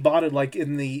 Because he bought it like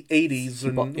in the 80s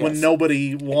when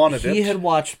nobody wanted it. He had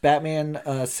watched Batman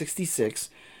 66,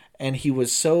 and he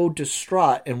was so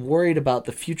distraught and worried about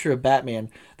the future of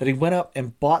Batman that he went up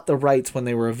and bought the rights when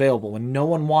they were available. When no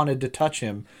one wanted to touch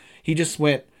him, he just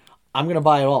went, I'm going to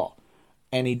buy it all.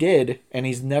 And he did, and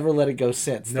he's never let it go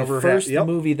since. The first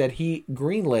movie that he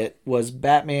greenlit was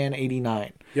Batman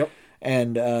 89. Yep.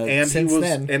 And since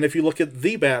then... And if you look at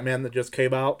the Batman that just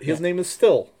came out, his name is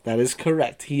Still. That is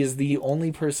correct. He is the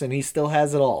only person. He still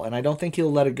has it all. And I don't think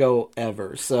he'll let it go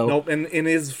ever. So nope.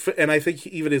 And I think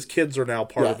even his kids are now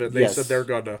part of it. They said they're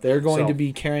going to... They're going to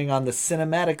be carrying on the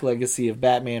cinematic legacy of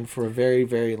Batman for a very,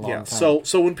 very long time.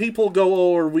 So when people go,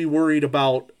 oh, are we worried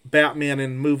about Batman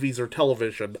in movies or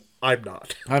television? I'm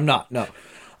not. I'm not, no.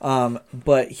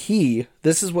 But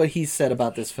this is what he said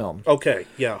about this film. Okay,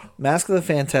 yeah. Mask of the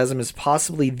Phantasm is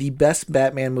possibly the best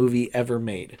Batman movie ever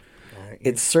made. Right.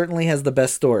 It certainly has the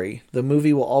best story. The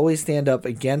movie will always stand up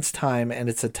against time, and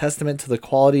it's a testament to the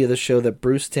quality of the show that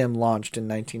Bruce Timm launched in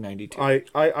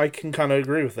 1992. I can kind of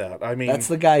agree with that. I mean, that's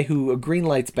the guy who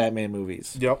greenlights Batman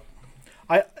movies. Yep.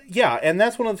 And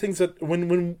that's one of the things that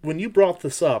when you brought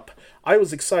this up, I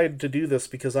was excited to do this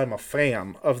because I'm a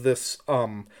fan of this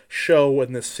show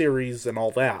and this series and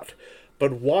all that.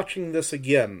 But watching this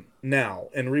again now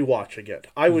and rewatching it,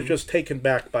 I was just taken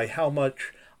back by how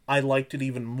much I liked it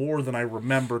even more than I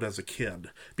remembered as a kid,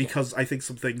 because I think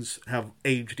some things have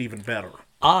aged even better.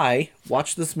 I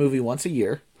watch this movie once a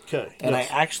year, and I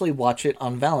actually watch it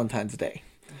on Valentine's Day.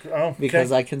 Oh,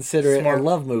 because I consider it a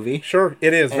love movie. Sure,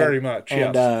 it is very much.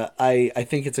 And I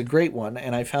think it's a great one,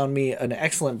 and I found me an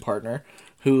excellent partner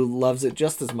who loves it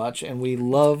just as much, and we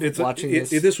love watching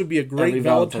this. This would be a great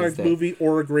Valentine's movie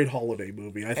or a great holiday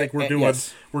movie. I think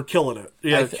we're killing it.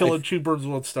 Yeah, killing two birds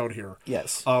with one stone here.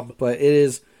 Yes, but it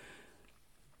is.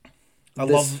 I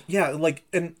love,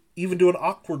 and even do an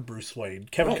awkward Bruce Wayne.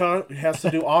 Kevin Conn has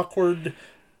to do awkward.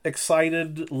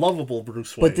 Excited, lovable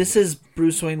Bruce Wayne. But this is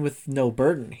Bruce Wayne with no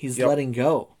burden. He's letting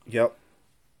go. Yep.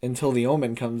 Until the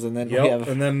Omen comes, and then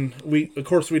and then we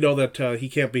know that he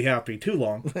can't be happy too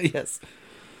long. Yes.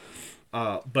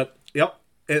 But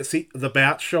see the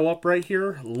bats show up right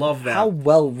here. Love that. How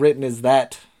well written is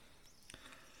that?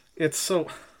 It's so.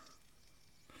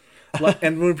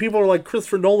 And when people are like,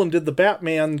 Christopher Nolan did the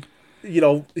Batman,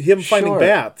 him finding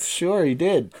bats. Sure, he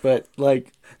did, but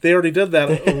like. They already did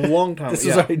that a long time ago. This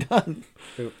was already done.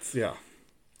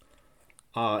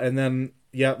 And then,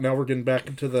 now we're getting back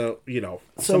into the,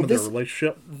 some of their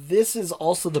relationship. This is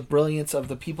also the brilliance of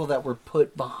the people that were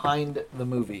put behind the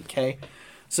movie, okay?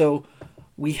 So,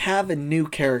 we have a new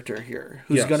character here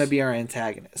who's going to be our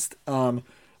antagonist.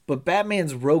 But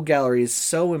Batman's rogue gallery is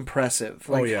so impressive.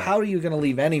 Like, how are you going to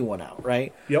leave anyone out,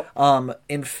 right? Yep.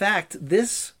 In fact,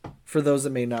 this, for those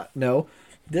that may not know...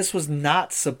 This was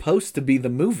not supposed to be the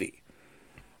movie.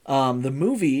 The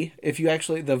movie,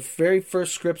 the very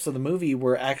first scripts of the movie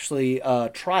were actually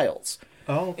trials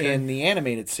in the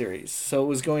animated series. So it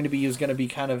was going to be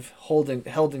kind of held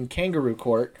in kangaroo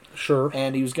court. Sure.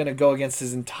 And he was going to go against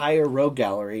his entire rogue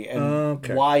gallery. And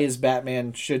why is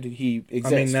Batman, should he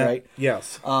exist, right?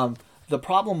 Yes. The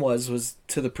problem was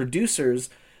to the producers...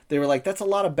 They were like, that's a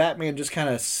lot of Batman just kind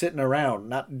of sitting around,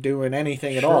 not doing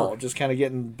anything at all, just kind of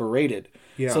getting berated.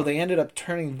 Yeah. So they ended up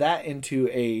turning that into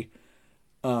a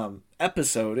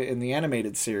episode in the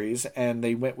animated series, and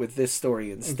they went with this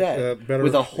story instead,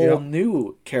 with a whole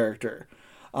new character.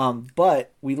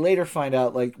 But we later find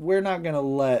out, like, we're not gonna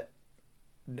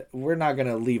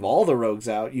leave all the rogues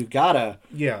out. You gotta,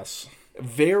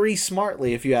 very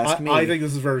smartly, if you ask me. I think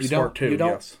this is very smart too.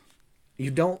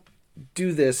 You don't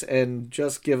do this and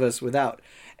just give us without.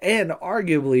 And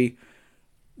arguably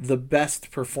the best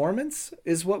performance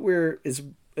is what is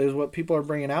what people are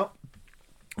bringing out.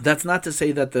 That's not to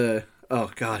say that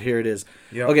here it is.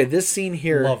 Yep. Okay, this scene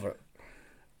here love it.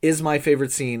 Is my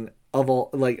favorite scene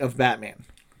of Batman.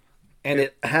 And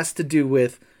it has to do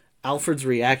with Alfred's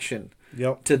reaction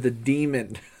to the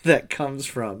demon that comes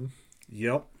from.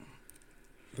 Yep.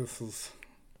 This is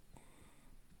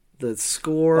the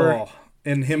score. Oh.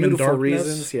 And him in darkness.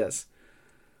 Reasons, yes.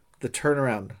 The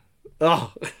turnaround.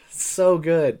 Oh, so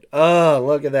good. Oh,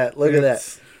 look at that. Look at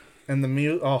that. And the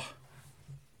music. Oh.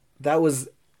 That was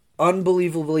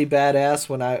unbelievably badass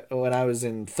when I was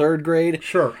in third grade.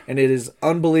 Sure. And it is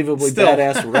unbelievably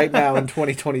badass right now in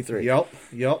 2023.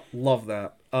 Yep. Love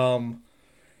that.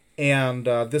 And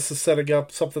this is setting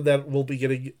up something that we'll be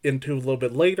getting into a little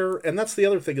bit later. And that's the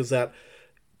other thing is that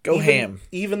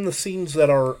even the scenes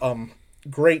that are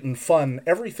great and fun,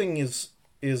 everything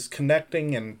is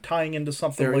connecting and tying into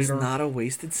something later. There is not a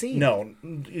wasted scene. No.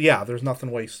 Yeah, there's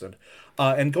nothing wasted.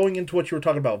 And going into what you were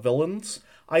talking about, villains,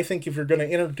 I think if you're going to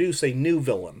introduce a new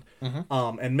villain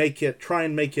and try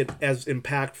and make it as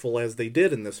impactful as they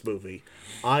did in this movie,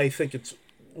 I think it's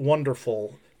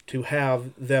wonderful to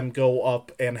have them go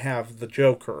up and have the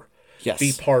Joker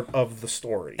be part of the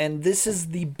story. And this is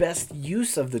the best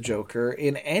use of the Joker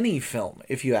in any film,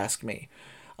 if you ask me.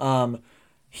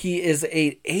 He is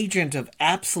an agent of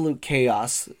absolute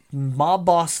chaos. Mob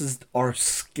bosses are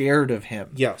scared of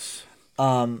him. Yes.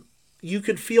 You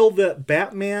could feel that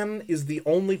Batman is the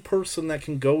only person that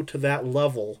can go to that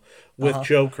level with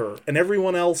Joker, and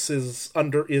everyone else is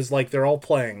like they're all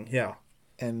playing. Yeah.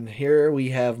 And here we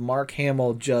have Mark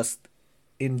Hamill just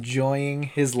enjoying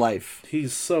his life.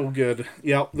 He's so good.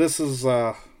 Yeah, this is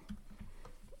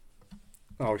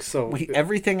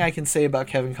everything I can say about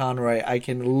Kevin Conroy, I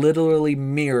can literally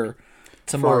mirror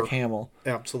to Mark Hamill.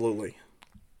 Absolutely.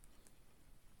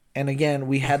 And again,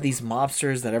 we had these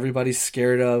mobsters that everybody's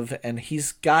scared of, and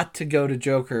he's got to go to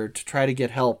Joker to try to get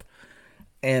help.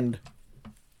 And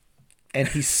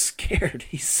he's scared.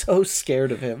 He's so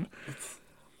scared of him.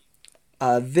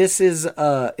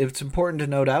 It's important to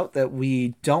note out that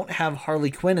we don't have Harley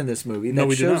Quinn in this movie.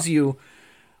 That shows you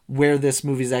where this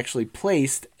movie's actually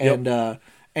placed and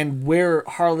where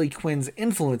Harley Quinn's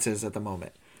influence is at the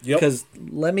moment. Because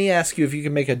let me ask you if you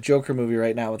can make a Joker movie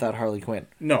right now without Harley Quinn.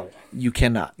 No. You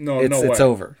cannot. No way. It's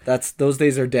over. Those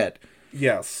days are dead.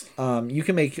 Yes. You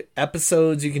can make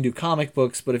episodes, you can do comic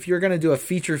books, but if you're going to do a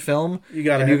feature film, you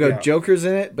go Joker's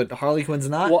in it, but Harley Quinn's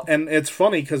not. Well, and it's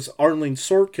funny because Arlene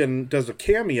Sorkin does a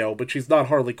cameo, but she's not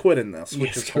Harley Quinn in this,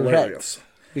 which is hilarious.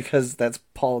 Because that's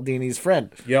Paul Dini's friend.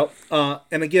 Yep.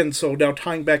 And again, so now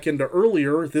tying back into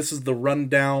earlier, this is the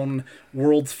rundown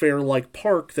World's Fair-like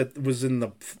park that was in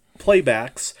the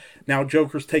playbacks. Now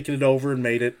Joker's taken it over and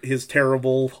made it his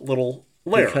terrible little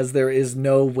lair. Because there is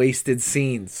no wasted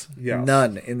scenes. Yes.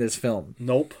 None in this film.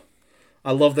 Nope.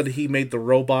 I love that he made the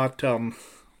robot... Mom,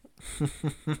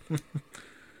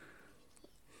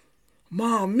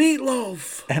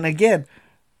 meatloaf! And again,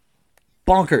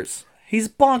 bonkers. He's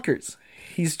bonkers.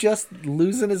 He's just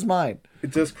losing his mind.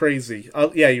 It's just crazy.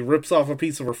 He rips off a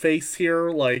piece of her face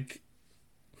here,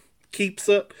 keeps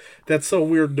it. That's so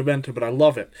weird and demented, but I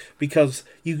love it. Because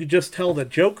you could just tell that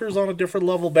Joker's on a different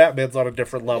level, Batman's on a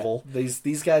different level. Yeah,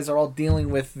 these guys are all dealing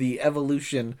with the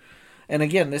evolution. And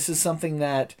again, this is something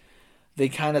that they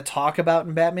kind of talk about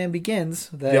in Batman Begins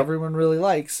that everyone really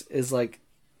likes, is like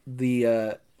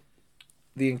the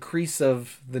increase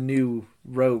of the new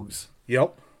rogues.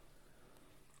 Yep.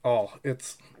 Oh,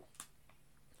 it's...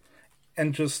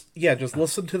 And just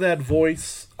listen to that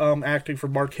voice acting for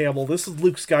Mark Hamill. This is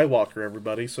Luke Skywalker,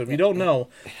 everybody. So if you don't know,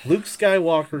 Luke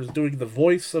Skywalker is doing the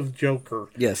voice of Joker.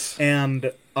 Yes.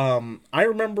 And I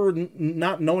remember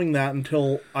not knowing that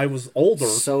until I was older.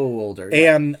 So older.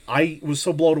 Yeah. And I was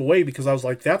so blown away because I was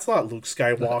like, that's not Luke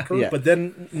Skywalker. But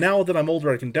then, now that I'm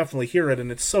older, I can definitely hear it,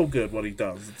 and it's so good what he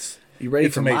does. You ready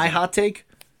for my hot take?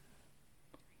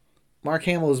 Mark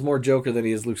Hamill is more Joker than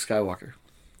he is Luke Skywalker.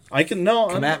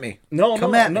 Come at me.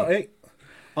 Come at me. Hey,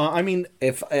 I mean,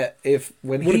 if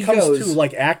when it comes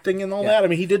to acting and all that, I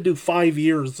mean, he did do 5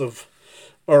 years of,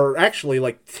 or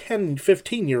actually 10,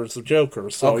 15 years of Joker.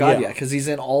 So because he's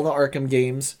in all the Arkham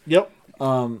games. Yep.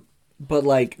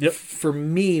 But for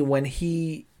me, when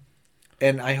he,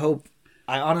 and I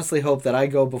honestly hope that I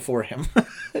go before him.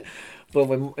 But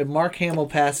when Mark Hamill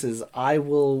passes, I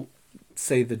will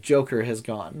say the Joker has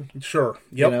gone. Sure.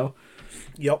 Yep. You know?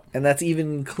 Yep. And that's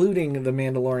even including the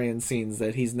Mandalorian scenes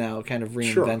that he's now kind of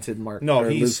reinvented. Luke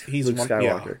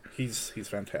Skywalker. Yeah, he's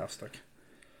fantastic.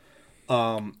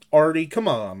 Artie, come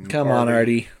on. Come on,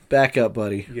 Artie. Back up,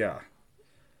 buddy. Yeah.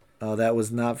 Oh, that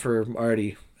was not for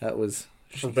Artie. That was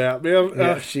for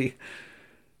Batman.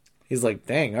 He's like,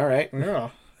 dang, all right.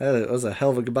 Yeah. That was a hell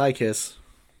of a goodbye kiss.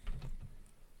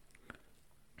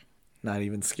 Not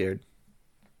even scared.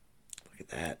 Look at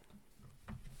that.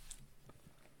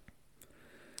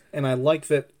 And I like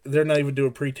that they're not even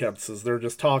doing pretenses. They're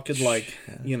just talking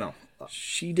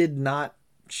She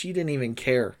didn't even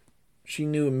care. She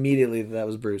knew immediately that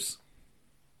was Bruce.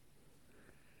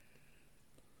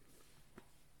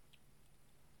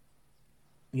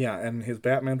 Yeah, and his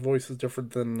Batman voice is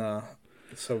different than...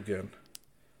 it's so good.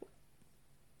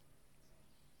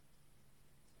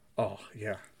 Oh,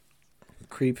 yeah.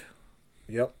 Creep.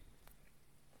 Yep.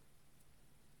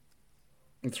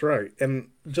 That's right. And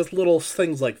just little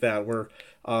things like that where,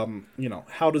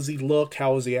 how does he look?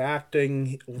 How is he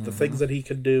acting? The things that he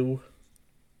could do.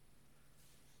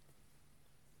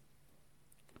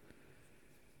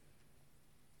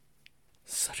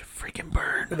 Such a freaking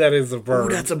burn. That is a burn.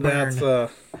 Ooh, that's a burn.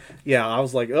 I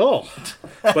was like, oh.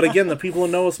 But again, the people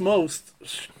who know us most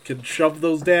can shove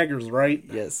those daggers right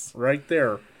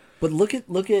there. But look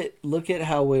at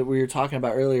how we were talking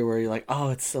about earlier, where you're like, oh,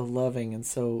 it's so loving and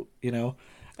so,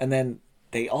 and then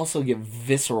they also get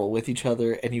visceral with each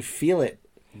other, and you feel it.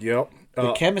 Yep.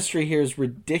 The chemistry here is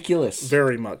ridiculous.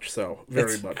 Very much so.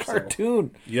 Very much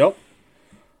cartoon. So.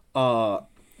 Yep.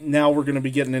 Now we're going to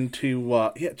be getting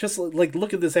into, just like,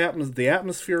 look at this the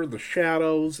atmosphere, the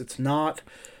shadows. It's not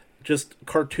just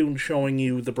cartoon showing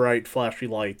you the bright, flashy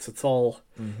lights. It's all,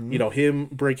 him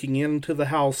breaking into the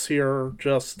house here,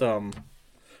 just the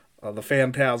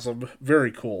Phantasm.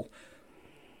 Very cool.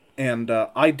 And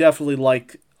I definitely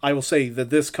I will say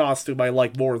that this costume I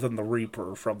like more than the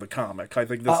Reaper from the comic. I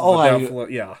think this is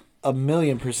definitely,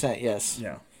 1,000,000%, yes.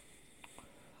 Yeah.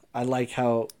 I like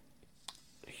how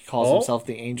he calls himself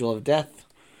the Angel of Death.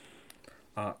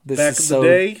 This back is in the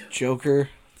day, Joker.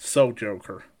 So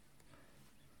Joker.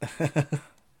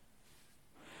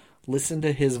 Listen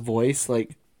to his voice,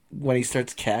 like, when he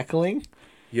starts cackling.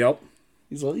 Yep.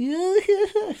 He's like, yeah.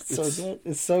 It's so good.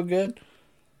 It's so good.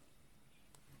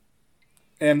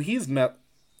 And he's met...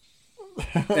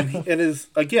 and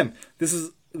this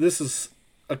is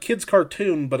a kid's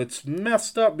cartoon, but it's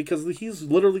messed up because he's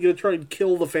literally going to try and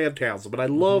kill the Phantasm. And I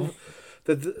love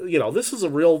that this is a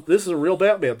real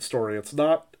Batman story. It's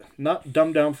not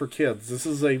dumbed down for kids. This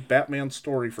is a Batman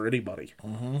story for anybody.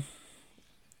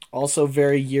 Also,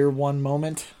 very year one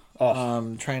moment.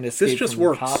 Trying to escape this just from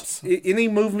works. The cops. Any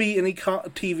movie, any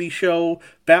TV show,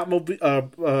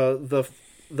 Batmobile,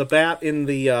 the bat in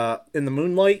the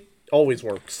moonlight always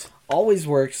works. Always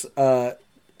works.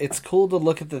 It's cool to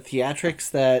look at the theatrics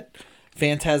that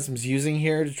Phantasm's using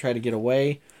here to try to get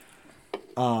away.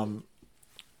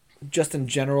 Just in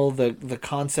general, the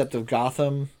concept of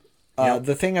Gotham.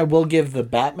 The thing I will give the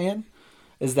Batman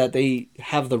is that they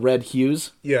have the red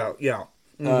hues. Yeah.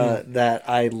 That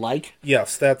I like.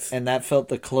 Yes, and that felt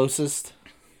the closest.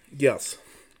 Yes.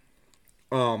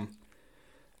 And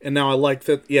now I like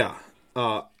that. Yeah.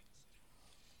 And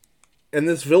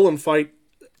this villain fight,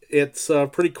 it's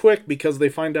pretty quick because they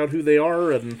find out who they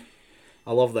are, and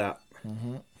I love that.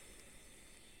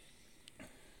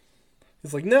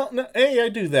 He's like, no, hey, I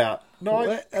do that.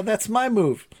 No, that's my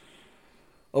move.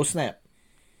 Oh, snap.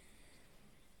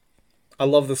 I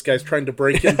love this guy's trying to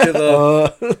break into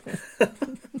the...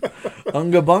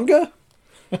 Unga bunga?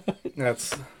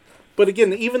 But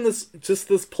again, even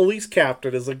this police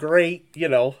captain is a great,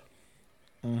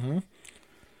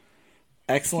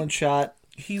 Excellent shot.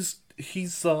 He's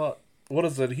what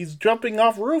is it? He's jumping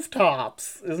off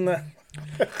rooftops, isn't that?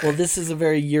 Well, this is a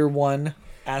very year one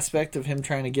aspect of him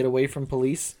trying to get away from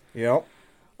police. Yep.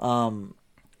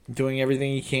 Doing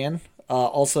everything he can.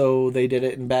 Also, they did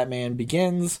it in Batman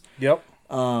Begins. Yep.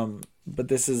 But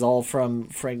this is all from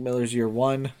Frank Miller's year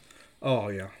one. Oh,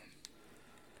 yeah.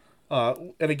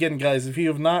 And again, guys, if you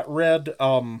have not read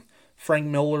Frank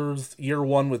Miller's year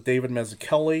one with David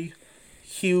Mazzucchelli,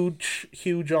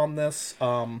 huge on this.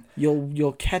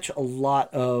 You'll catch a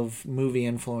lot of movie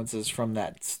influences from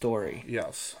that story.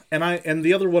 Yes. And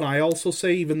the other one I also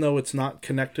say, even though it's not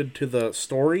connected to the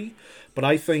story, but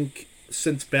I think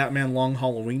since Batman Long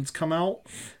Halloween's come out,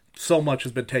 so much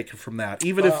has been taken from that.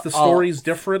 Even if the story's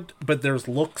different, but there's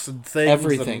looks and things.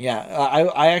 Everything, yeah.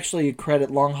 I actually credit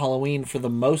Long Halloween for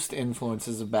the most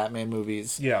influences of Batman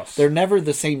movies. Yes. They're never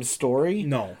the same story.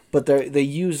 No. But they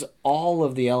use all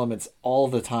of the elements all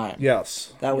the time.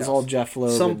 Yes. That was all Jeff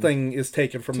Loeb. Something is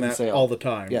taken from that all the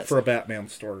time for a Batman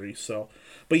story. So,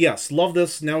 but yes, love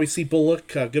this. Now we see Bullock,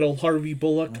 good old Harvey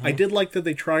Bullock. I did like that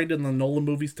they tried in the Nolan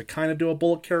movies to kind of do a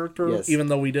Bullock character, even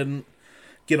though we didn't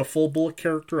get a full Bullock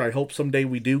character. I hope someday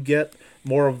we do get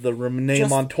more of the Renee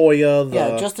Montoya.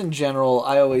 Just in general,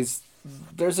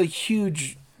 there's a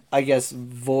huge, I guess,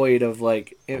 void of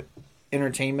like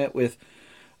entertainment with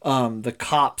the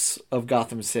cops of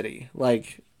Gotham City.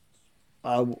 Like,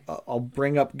 I'll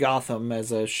bring up Gotham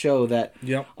as a show that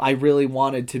I really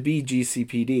wanted to be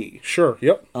GCPD. Sure.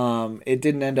 Yep. It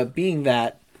didn't end up being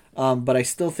that, but I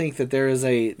still think that there's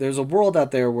a world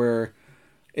out there where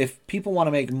if people want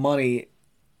to make money,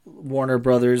 Warner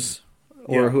Brothers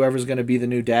or whoever's going to be the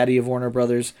new daddy of Warner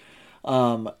Brothers,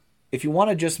 if you want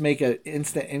to just make an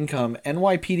instant income,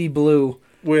 NYPD Blue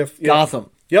with Gotham.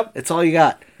 Yep. It's all you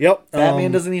got. Yep.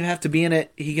 Batman doesn't even have to be in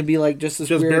it. He can be like just this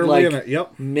weird barely like in it.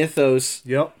 Yep. mythos.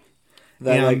 Yep.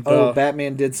 That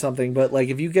Batman did something, but like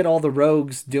if you get all the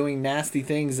rogues doing nasty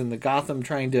things and the Gotham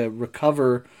trying to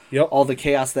recover all the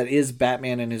chaos that is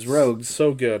Batman and his rogues,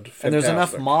 so good. Fantastic. And there's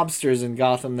enough mobsters in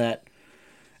Gotham that,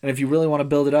 and if you really want to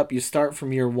build it up, you start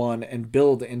from year one and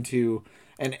build into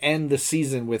and end the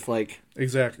season with like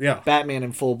Batman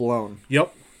in full blown.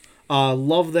 Yep.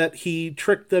 Love that he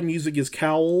tricked them using his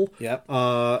cowl. Yep.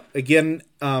 Again,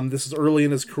 this is early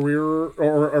in his career,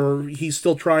 or he's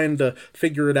still trying to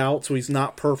figure it out, so he's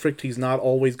not perfect. He's not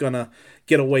always going to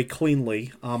get away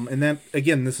cleanly. And then,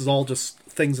 again, this is all just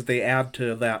things that they add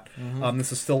to that. Mm-hmm.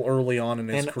 This is still early on in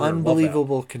his career. An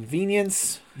unbelievable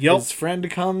convenience. Yep. His friend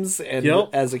comes, and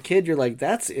as a kid, you're like,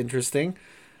 that's interesting.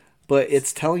 But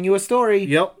it's telling you a story.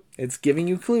 Yep. It's giving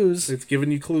you clues. It's giving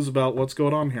you clues about what's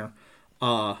going on here.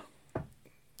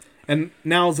 And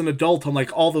now as an adult, I'm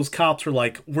like, all those cops are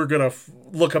like, we're going to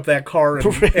look up that car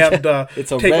and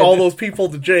take all those people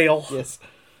to jail. Yes.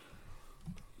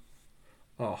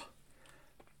 Oh.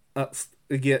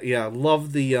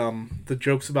 Love the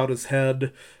jokes about his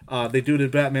head. They do it in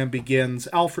Batman Begins.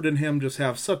 Alfred and him just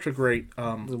have such a great...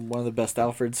 one of the best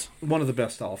Alfreds. One of the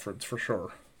best Alfreds, for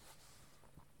sure.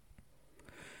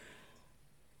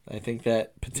 I think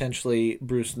that potentially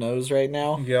Bruce knows right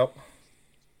now. Yep.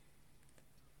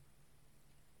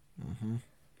 Mm-hmm.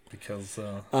 Because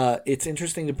it's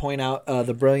interesting to point out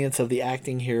the brilliance of the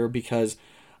acting here because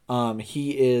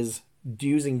he is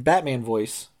using Batman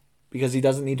voice because he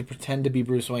doesn't need to pretend to be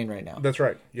Bruce Wayne right now. That's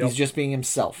right. Yep. He's just being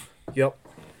himself. Yep.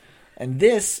 And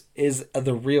this is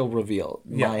the real reveal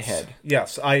in my head.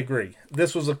 Yes, I agree.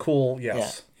 This was a cool... Yes.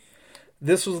 Yeah.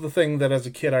 This was the thing that as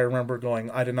a kid I remember going,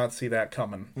 I did not see that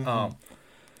coming. Mm-hmm.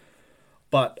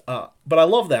 But I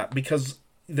love that because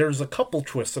there's a couple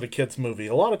twists in a kid's movie.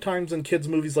 A lot of times in kids'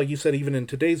 movies, like you said, even in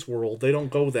today's world, they don't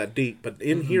go that deep. But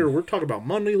in here, we're talking about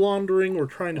money laundering. We're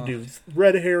trying to do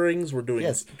red herrings. We're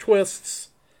doing twists.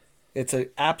 It's an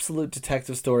absolute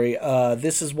detective story.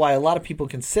 This is why a lot of people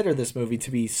consider this movie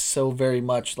to be so very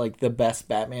much like the best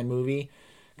Batman movie.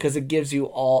 Because it gives you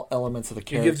all elements of the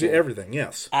character. It gives you everything,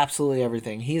 yes. Absolutely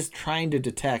everything. He's trying to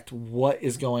detect what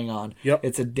is going on. Yep.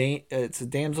 It's a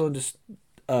damsel in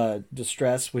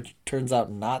distress, which turns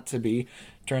out not to be.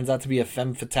 Turns out to be a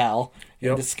femme fatale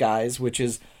in disguise, which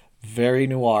is very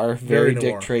noir, very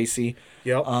Dick Tracy.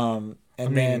 Yep.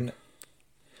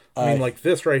 Like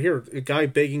this right here, a guy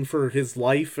begging for his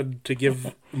life and to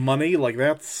give money, like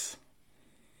that's...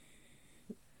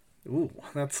 Ooh,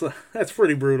 that's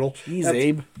pretty brutal. Jeez,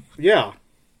 Abe. Yeah.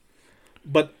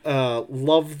 But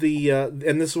love the...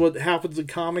 and this is what happens in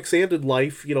comics and in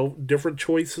life. You know, different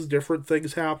choices, different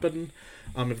things happen.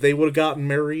 If they would have gotten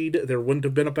married, there wouldn't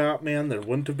have been a Batman. There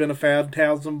wouldn't have been a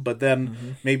Phantasm. But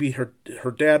then maybe her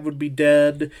dad would be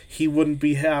dead. He wouldn't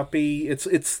be happy.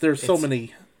 There's so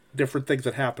many different things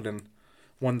that happen in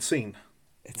one scene.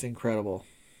 It's incredible.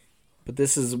 But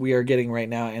we are getting right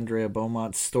now Andrea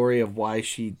Beaumont's story of why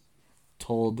she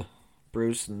told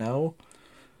Bruce no.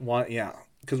 Why? Yeah,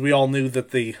 because we all knew that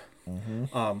the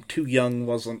Too Young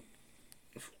wasn't.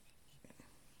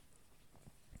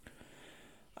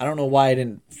 I don't know why I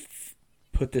didn't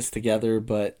put this together,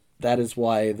 but that is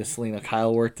why the Selena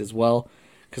Kyle worked as well.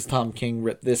 Because Tom King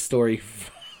ripped this story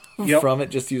from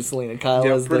it, just used Selena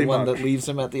Kyle as the one that leaves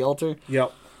him at the altar.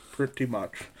 Yep, pretty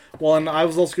much. Well, and I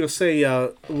was also going to say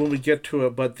when we get to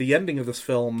it, but the ending of this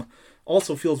film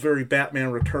also feels very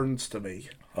Batman Returns to me.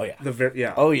 Oh yeah.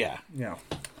 Yeah. Oh yeah. Yeah.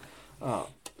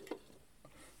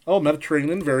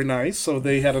 Mediterranean, very nice. So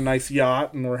they had a nice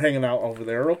yacht and were hanging out over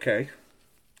there. Okay.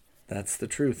 That's the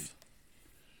truth.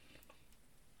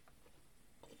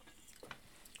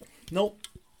 Nope.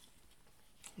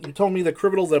 You told me that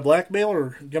criminals that blackmail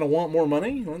are going to want more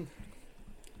money?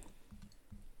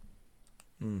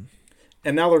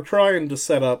 And now they're trying to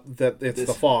set up that it's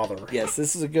the father. Yes,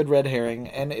 this is a good red herring,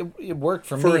 and it worked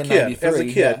for me in 93. As a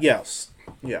kid,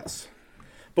 yes.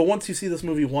 But once you see this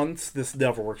movie once, this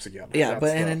never works again. Yeah,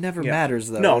 and it never matters,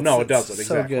 though. No, it doesn't. Exactly.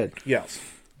 So good. Yes,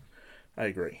 I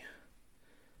agree.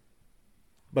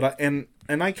 But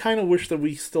I kind of wish that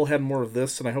we still had more of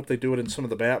this, and I hope they do it in some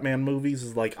of the Batman movies.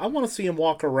 Is like I want to see him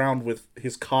walk around with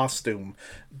his costume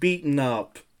beaten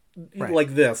up,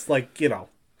 like this, like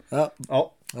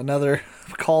another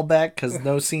callback because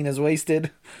no scene is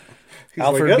wasted.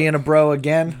 Alfred being a bro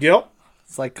again. Yep,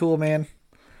 it's like cool, man.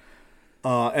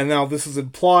 And now this is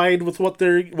implied with what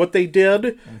they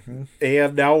did,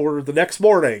 and now we're the next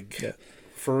morning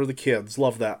for the kids.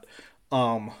 Love that.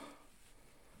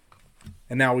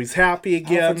 And now he's happy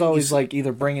again. Alfred's always like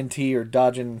either bringing tea or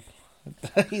dodging.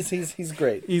 he's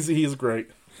great. He's great.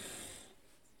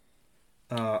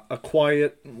 A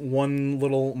quiet, one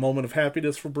little moment of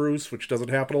happiness for Bruce, which doesn't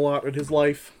happen a lot in his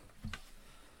life.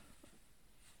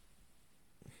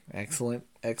 Excellent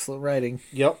writing.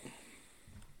 Yep.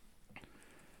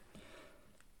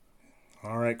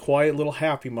 All right, quiet little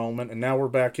happy moment, and now we're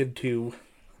back into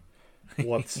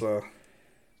what's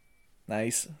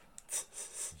nice.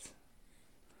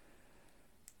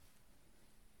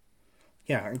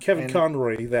 Yeah, and Kevin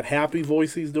Conroy, that happy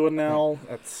voice he's doing now,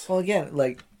 that's... Well, again,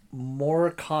 like, more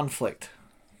conflict.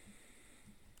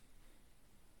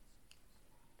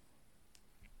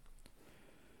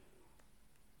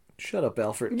 Shut up,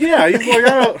 Alfred. Yeah, he's like,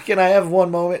 oh. Can I have one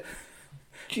moment?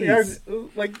 Jeez. Yeah,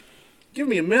 like, give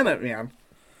me a minute, man.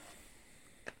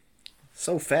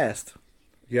 So fast.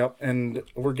 Yep, and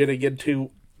we're going to get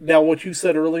to... Now, what you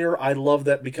said earlier, I love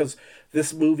that because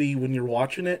this movie, when you're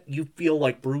watching it, you feel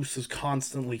like Bruce is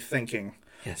constantly thinking.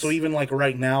 Yes. So even like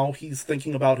right now, he's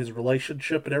thinking about his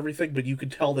relationship and everything, but you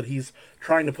can tell that he's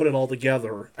trying to put it all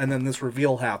together, and then this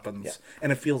reveal happens,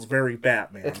 and it feels very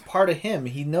Batman. It's part of him.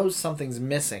 He knows something's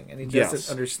missing, and he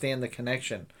doesn't understand the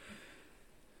connection.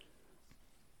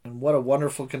 And what a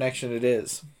wonderful connection it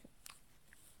is.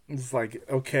 It's like,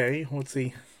 okay, let's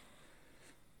see.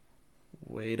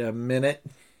 Wait a minute.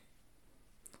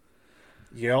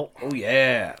 Yep. Oh,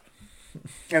 yeah.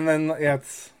 And then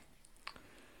that's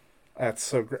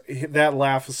so great. That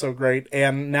laugh is so great.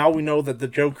 And now we know that the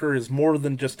Joker is more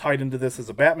than just tied into this as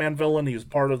a Batman villain. He was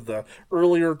part of the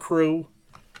earlier crew.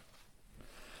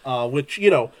 Which,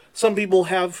 some people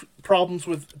have problems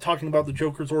with talking about the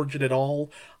Joker's origin at all.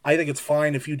 I think it's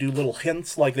fine if you do little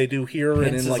hints like they do here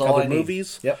and in like other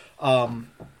movies. Yep.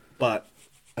 But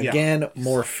again,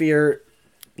 more fear.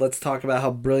 Let's talk about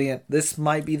how brilliant this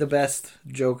might be. The best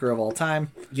Joker of all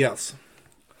time. Yes,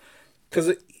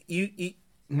 because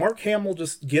Mark Hamill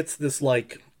just gets this,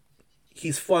 like,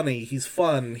 he's funny, he's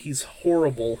fun, he's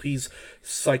horrible, he's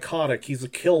psychotic, he's a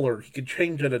killer, he could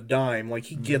change at a dime. Like,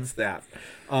 he gets that.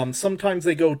 Sometimes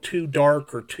they go too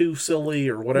dark or too silly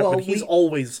or whatever, but he's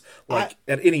always, like,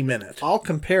 at any minute. I'll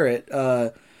compare it.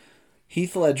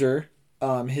 Heath Ledger,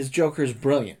 his Joker's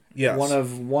brilliant. Yes.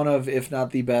 One of, if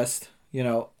not the best,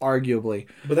 arguably.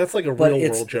 But that's like a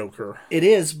real-world Joker. It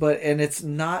is, and it's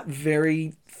not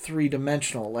very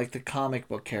three-dimensional like the comic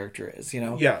book character is,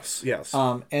 Yes.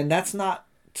 And that's not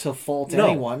to fault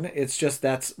anyone. It's just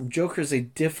Joker's a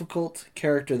difficult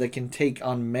character that can take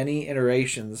on many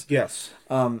iterations. Yes.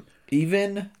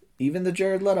 Even the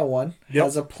Jared Leto one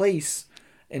has a place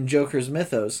in Joker's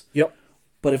mythos. Yep.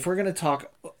 But if we're going to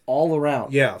talk all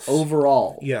around,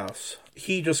 overall,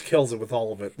 he just kills it with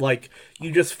all of it. Like,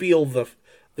 you just feel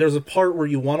there's a part where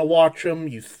you want to watch him.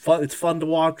 It's fun to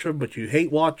watch him, but you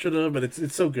hate watching him. But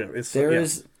it's so good.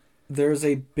 There's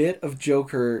a bit of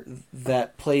Joker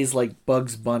that plays like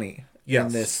Bugs Bunny in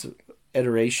this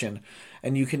iteration,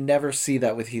 and you can never see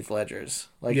that with Heath Ledger's.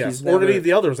 Like, he's never, or any of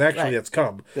the others actually that's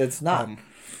come. It's not.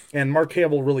 And Mark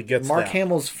Hamill really gets Mark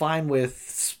Hamill's fine with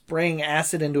spraying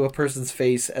acid into a person's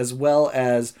face as well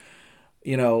as,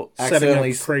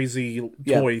 accidentally setting up crazy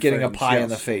toy getting things. a pie in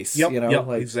the face. Yep,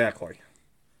 exactly.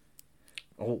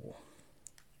 Oh.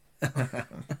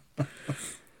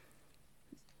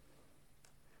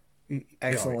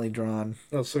 Excellently drawn.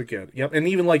 That's so good. Yep, and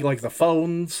even like the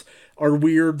phones are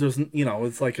weird. There's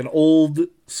it's like an old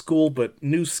school but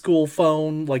new school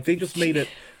phone. Like, they just made it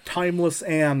timeless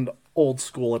and old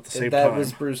school at the same time. That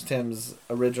was Bruce Timm's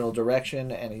original direction,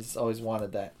 and he's always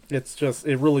wanted that.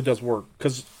 It really does work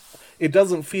because it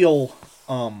doesn't feel.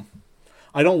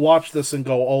 I don't watch this and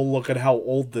go, "Oh, look at how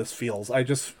old this feels."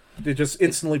 It just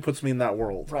instantly puts me in that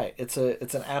world. Right. It's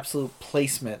an absolute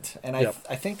placement, and I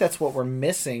think that's what we're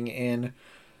missing in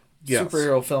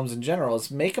superhero films in general. Is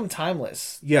make them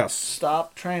timeless. Yes.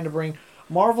 Stop trying to bring.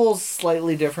 Marvel's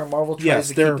slightly different. Marvel tries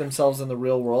to keep themselves in the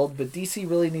real world, but DC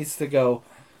really needs to go.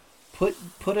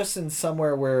 Put us in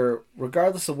somewhere where,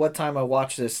 regardless of what time I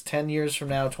watch this, 10 years from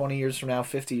now, 20 years from now,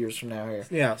 50 years from now here.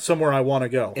 Yeah, somewhere I want to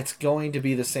go. It's going to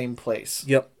be the same place.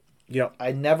 Yep.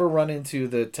 I never run into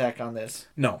the tech on this.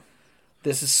 No.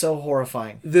 This is so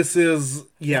horrifying. This is,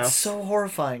 It's so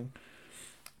horrifying.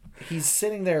 He's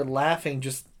sitting there laughing,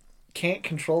 just can't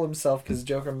control himself because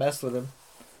Joker messed with him.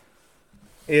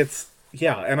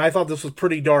 And I thought this was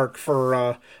pretty dark for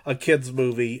a kid's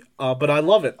movie, but I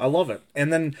love it.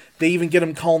 And then they even get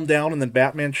him calmed down, and then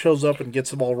Batman shows up and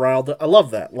gets him all riled up. I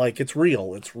love that. Like, it's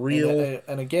real. It's real.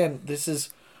 And again,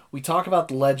 we talk about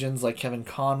the legends like Kevin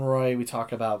Conroy, we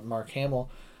talk about Mark Hamill,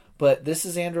 but this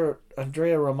is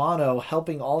Andrea Romano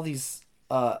helping all these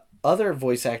other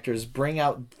voice actors bring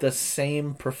out the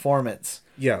same performance.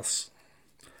 Yes.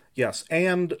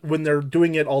 And when they're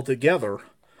doing it all together,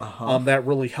 that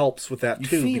really helps with that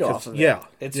too. You feed because, off of it. Yeah,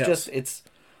 it's just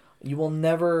you will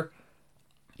never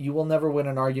win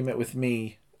an argument with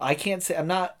me. I can't say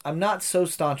I'm not so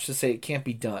staunch to say it can't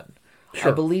be done.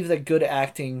 Sure. I believe that good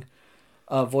acting,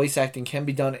 voice acting, can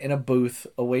be done in a booth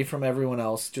away from everyone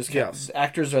else.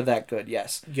 Actors are that good.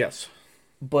 Yes.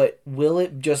 But will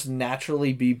it just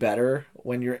naturally be better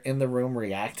when you're in the room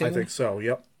reacting? I think so.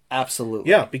 Yep. Absolutely.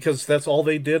 Yeah, because that's all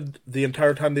they did the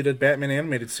entire time they did Batman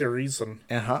animated series, and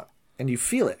you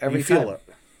feel it every time. You feel it.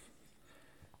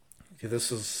 Okay,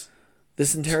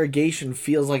 this interrogation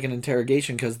feels like an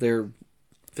interrogation because they're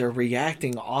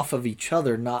reacting off of each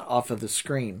other, not off of the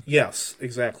screen. Yes,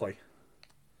 exactly.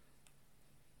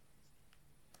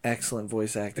 Excellent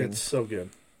voice acting. It's so good.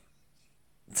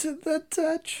 To the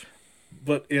touch.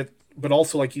 But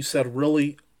also, like you said,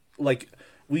 really, like,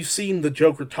 we've seen the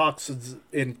Joker toxins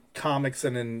in comics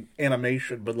and in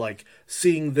animation, but, like,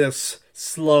 seeing this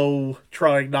slow,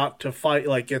 trying not to fight,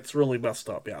 like, it's really messed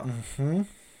up, yeah. Mm-hmm.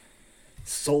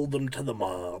 Sold them to the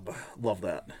mob. Love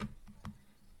that.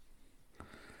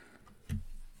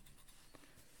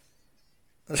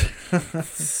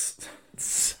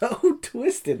 So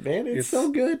twisted, man. It's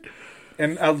so good.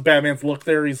 And as Batman's look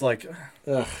there, he's like,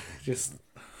 ugh, just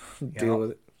deal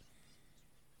with it.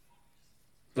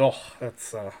 Oh,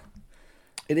 that's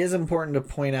It is important to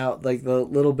point out, like, the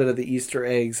little bit of the Easter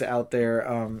eggs out there.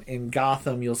 In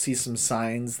Gotham, you'll see some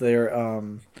signs. They're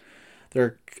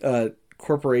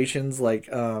corporations, like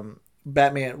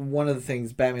Batman. One of the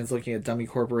things, Batman's looking at dummy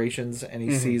corporations, and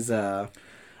he sees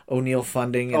O'Neill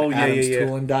Funding and Adams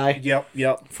Tool and Die.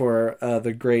 Yep. For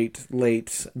the great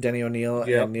late Denny O'Neill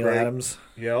and Neil Adams.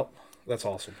 Yep, that's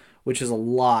awesome. Which is a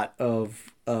lot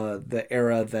of the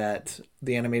era that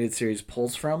the animated series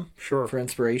pulls from. Sure. For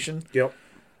inspiration. Yep.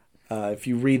 If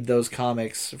you read those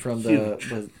comics from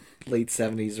the late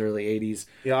 70s, early 80s.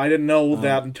 Yeah, I didn't know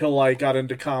that until I got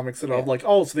into comics, and I was like,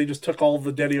 oh, so they just took all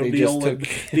the Denny O'Neill and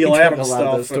Neil Adams stuff. A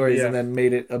lot of those stories and then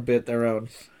made it a bit their own.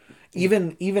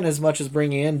 Even as much as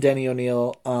bringing in Denny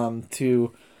O'Neill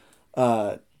to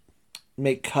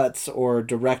make cuts or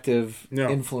directive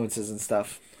influences and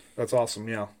stuff. That's awesome,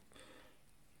 yeah.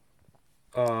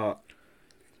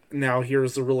 Now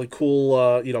here's the really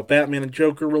cool, Batman and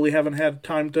Joker really haven't had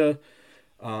time to,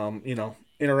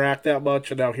 interact that much,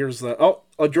 and now here's a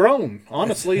drone.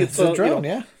 Honestly, it's a drone,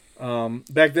 yeah.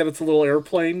 Back then it's a little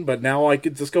airplane, but now I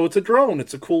could just go, it's a drone.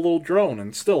 It's a cool little drone,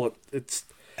 and still it's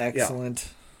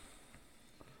excellent.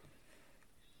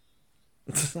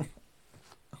 Yeah.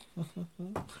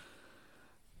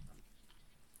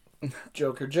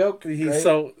 Joker joke.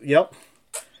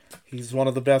 He's one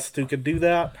of the best who could do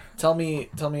that. Tell me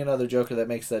another Joker that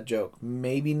makes that joke.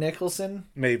 Maybe Nicholson?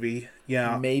 Maybe.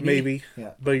 Yeah. Maybe.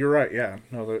 Yeah. But you're right, yeah.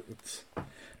 No, it's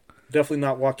definitely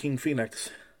not Joaquin Phoenix.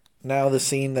 Now the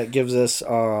scene that gives us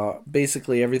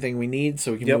basically everything we need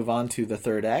so we can move on to the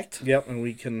third act. Yep, and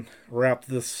we can wrap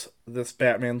this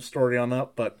Batman story on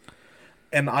up,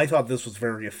 and I thought this was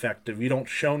very effective. You don't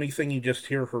show anything, you just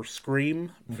hear her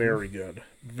scream. Very good.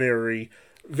 Very,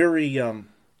 very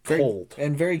cold.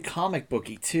 And very comic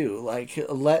booky too. Like,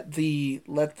 let the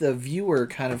viewer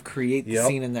kind of create the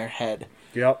scene in their head.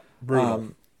 Yep.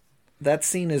 Brutal. That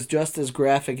scene is just as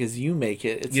graphic as you make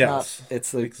it. It's not.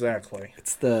 It's exactly.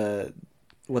 It's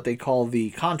what they call the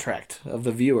contract of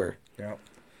the viewer. Yeah.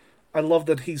 I love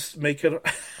that he's making.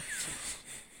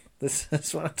 This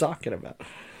is what I'm talking about.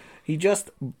 He just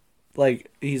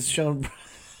he's shown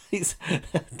he's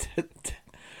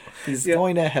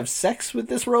going to have sex with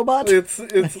this robot.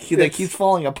 That keeps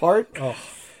falling apart. Oh,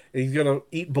 he's gonna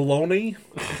eat bologna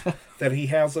that he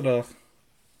has at a.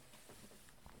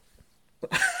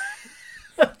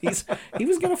 He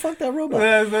was gonna fuck that robot.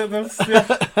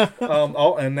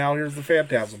 And now here's the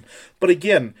Phantasm. But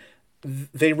again,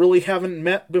 they really haven't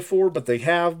met before, but they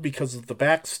have because of the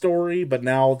backstory. But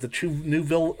now the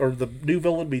new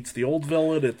villain meets the old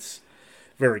villain. It's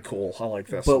very cool. I like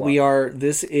this. But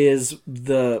this is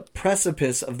the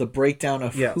precipice of the breakdown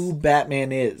of who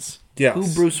Batman is. Yes. Who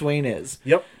Bruce Wayne is.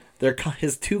 Yep.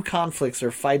 His two conflicts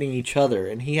are fighting each other,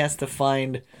 and he has to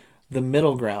find the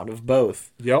middle ground of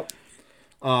both. Yep.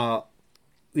 Love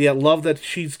that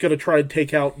she's going to try and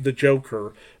take out the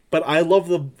Joker. But I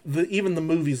love even the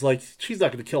movies, like, she's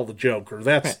not going to kill the Joker.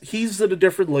 He's in a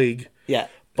different league. Yeah.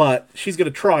 But she's going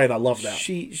to try, and I love that.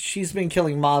 She's been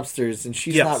killing mobsters, and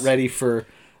she's not ready for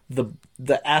the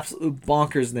absolute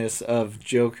bonkersness of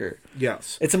Joker.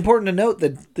 Yes. It's important to note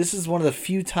that this is one of the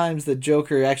few times that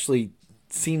Joker actually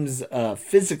seems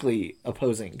physically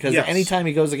opposing. Because anytime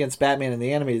he goes against Batman in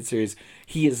the animated series,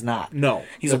 he is not. No.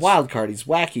 He's a wild card. He's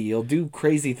wacky. He'll do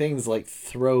crazy things like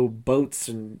throw boats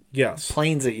and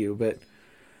planes at you. But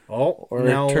Oh, or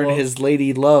now, turn his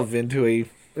lady love into a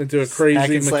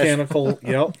crazy mechanical.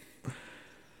 Yep.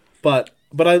 But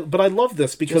I love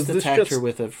this because just this her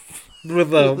with a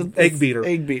egg beater.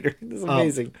 Egg beater. It's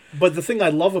amazing. But the thing I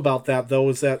love about that though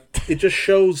is that it just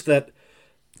shows that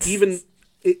even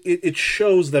it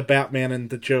shows that Batman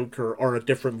and the Joker are a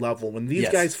different level. When these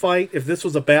guys fight, if this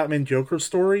was a Batman Joker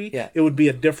story, it would be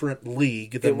a different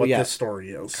league than what this story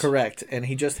is. Correct. And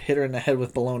he just hit her in the head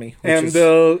with baloney.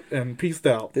 And peaced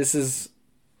out.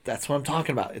 That's what I'm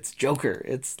talking about. It's Joker.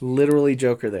 It's literally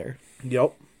Joker there.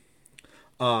 Yep.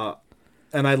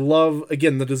 And I love,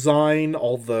 again, the design,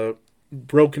 all the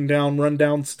broken down,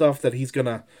 rundown stuff that he's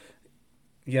gonna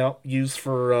use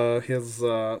for his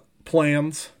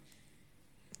plans.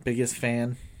 Biggest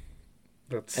fan.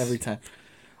 Every time.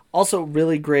 Also,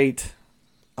 really great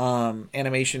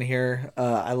animation here.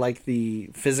 I like the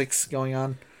physics going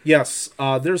on. Yes,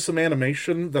 there's some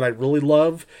animation that I really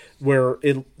love where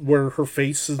her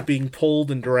face is being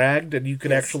pulled and dragged, and you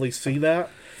could actually see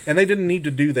that. And they didn't need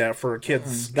to do that for a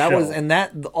kid's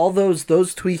show. All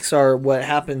those tweaks are what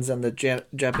happens in the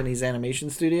Japanese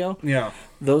animation studio. Yeah.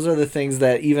 Those are the things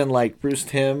that even like Bruce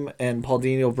Timm and Paul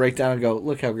Dini will break down and go,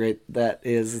 look how great that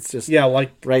is. It's just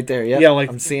right there. Yep,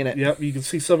 I'm seeing it. Yep, you can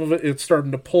see some of it. It's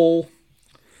starting to pull.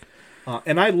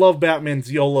 And I love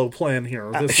Batman's YOLO plan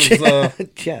here. This is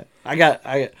yeah.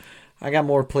 I got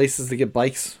more places to get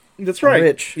bikes. That's right.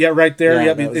 Rich. Yeah, right there.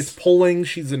 Yeah, it's pulling.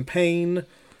 She's in pain.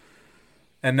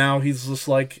 And now he's just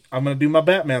like, I'm going to do my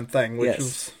Batman thing, which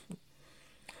is...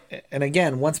 And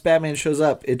again, once Batman shows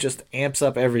up, it just amps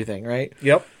up everything, right?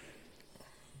 Yep.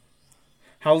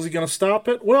 How's he going to stop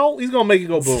it? Well, he's going to make it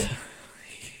go boom.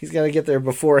 He's got to get there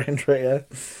before Andrea.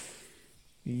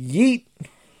 Yeet.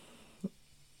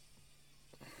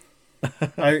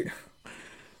 I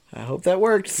hope that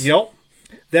works. Yep.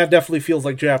 That definitely feels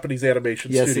like Japanese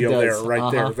animation studio there,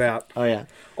 right there. That. Oh, yeah.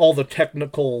 All the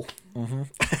technical...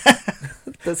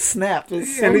 The snap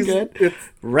is so good.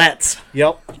 Rats.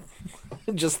 Yep.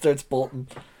 Just starts bolting.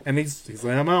 And he's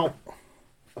like, I'm out.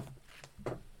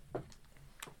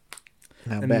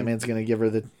 Now Batman's going to give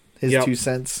her his 2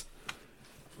 cents.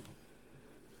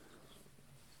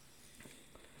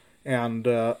 And,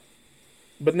 but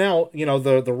now,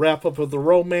 the wrap up of the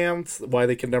romance, why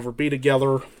they can never be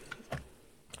together.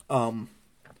 Oh,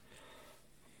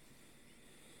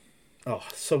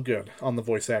 so good on the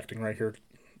voice acting right here.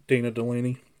 Dana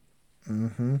Delaney.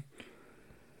 Mm-hmm.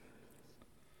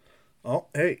 Oh,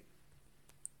 hey.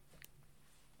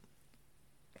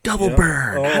 Double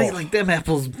burn. Oh. How do you like them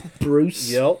apples, Bruce?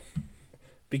 Yep.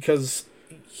 Because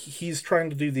he's trying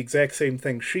to do the exact same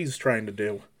thing she's trying to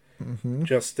do. Mm-hmm.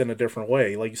 Just in a different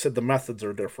way. Like you said, the methods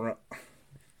are different.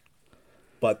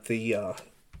 But the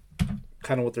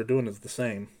kind of what they're doing is the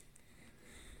same.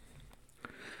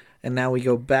 And now we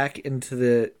go back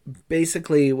into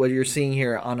basically what you're seeing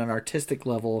here on an artistic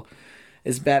level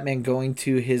is Batman going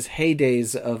to his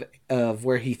heydays of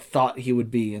where he thought he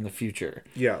would be in the future.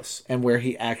 Yes. And where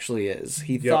he actually is.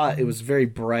 He thought it was very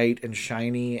bright and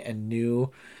shiny and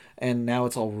new, and now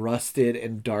it's all rusted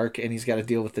and dark, and he's got to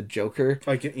deal with the Joker.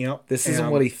 This isn't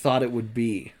what he thought it would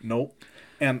be. Nope.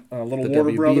 And little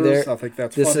Warner Brothers, I think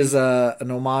that's This is an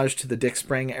homage to the Dick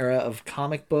Sprang era of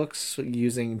comic books,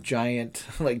 using giant,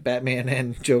 like Batman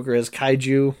and Joker as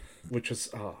kaiju. Which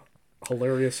is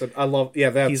hilarious. And I love,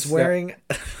 that's... He's wearing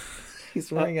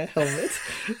a helmet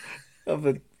of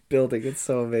a building. It's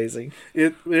so amazing.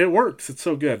 It works. It's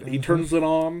so good. He turns it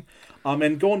on.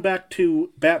 And going back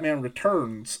to Batman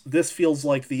Returns, this feels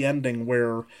like the ending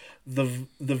where the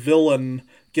villain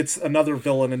gets another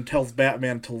villain and tells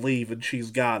Batman to leave, and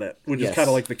she's got it, which is kind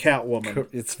of like the Catwoman.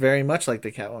 It's very much like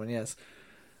the Catwoman, yes.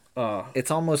 It's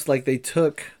almost like they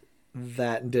took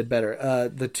that and did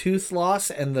better. The tooth loss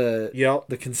and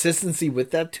the consistency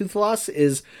with that tooth loss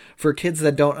is, for kids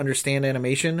that don't understand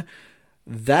animation,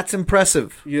 that's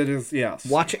impressive. It is, yes.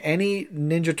 Watch any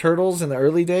Ninja Turtles in the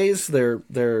early days. Their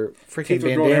freaking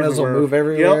bandanas will move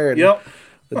everywhere. Yep.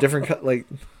 The different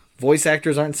voice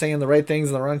actors aren't saying the right things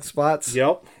in the wrong spots.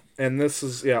 Yep. And this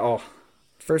is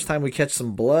First time we catch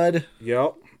some blood.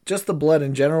 Yep. Just the blood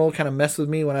in general kind of messed with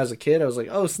me when I was a kid. I was like,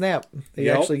 oh snap! They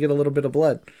actually get a little bit of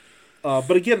blood.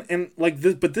 But again, and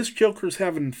this Joker's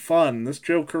having fun. This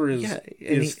Joker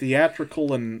is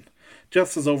theatrical and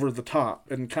just as over the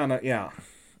top and kind of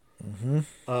Mm-hmm.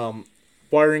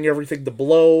 Wiring everything to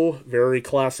blow, very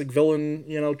classic villain,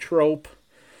 trope.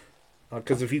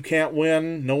 Because if you can't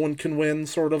win, no one can win,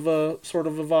 sort of a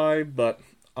vibe. But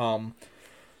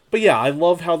yeah, I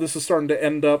love how this is starting to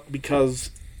end up because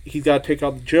he's got to take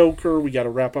out the Joker. We got to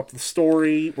wrap up the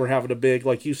story. We're having a big,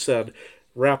 like you said,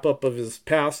 wrap up of his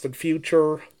past and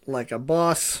future. Like a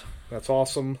boss. That's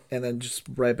awesome. And then just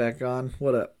right back on.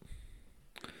 What up?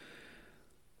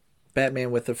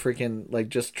 Batman with the freaking, like,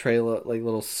 just trail, like,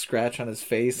 little scratch on his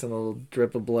face and a little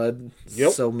drip of blood.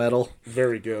 Yep. So metal.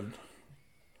 Very good.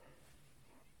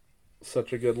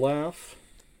 Such a good laugh.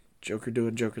 Joker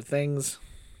doing Joker things.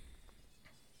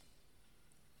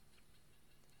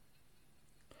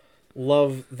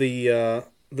 Love the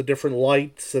different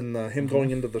lights and him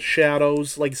going into the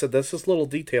shadows. Like I said, that's just little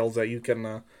details that you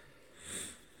can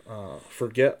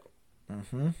forget.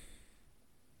 Mm-hmm.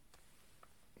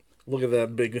 Look at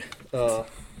that big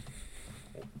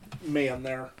man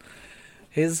there.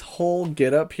 His whole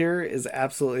get-up here is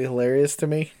absolutely hilarious to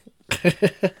me.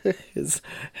 His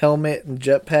helmet and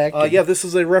jetpack. Yeah, this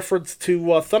is a reference to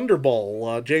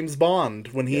Thunderball, James Bond,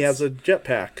 when he has a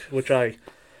jetpack, which I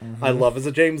love. As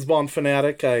a James Bond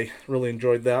fanatic, I really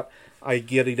enjoyed that. I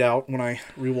getted out when I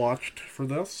rewatched for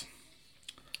this.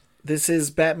 This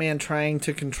is Batman trying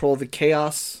to control the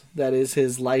chaos that is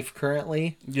his life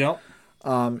currently. Yep.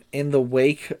 In the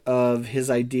wake of his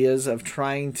ideas of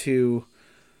trying to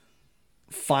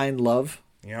find love.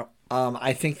 Yep.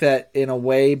 I think that in a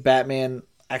way Batman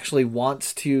actually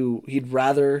wants to, he'd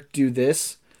rather do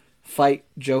this, fight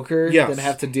Joker, than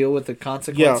have to deal with the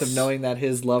consequence of knowing that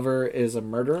his lover is a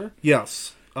murderer.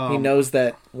 Yes. He knows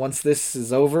that once this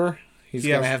is over, he's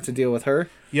going to have to deal with her.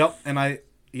 Yep, and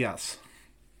yes.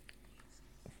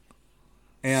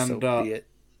 And, so be it.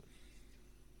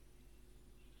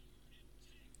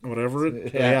 Whatever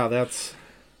it... Yeah, that's...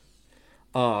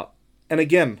 and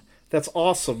again... That's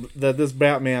awesome that this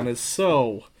Batman is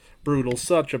so brutal,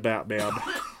 such a Batman.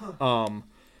 Love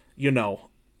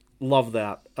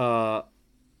that. And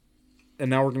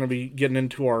now we're going to be getting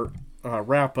into our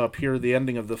wrap-up here, the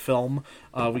ending of the film.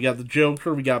 We got the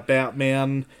Joker, we got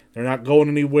Batman. They're not going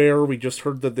anywhere. We just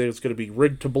heard that there's going to be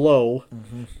rigged to blow.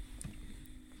 Mm-hmm.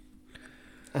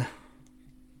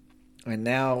 And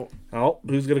now... Oh,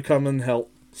 who's going to come and help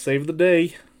save the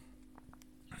day?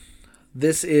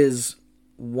 This is...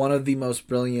 one of the most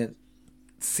brilliant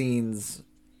scenes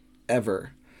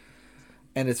ever.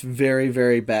 And it's very,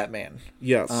 very Batman.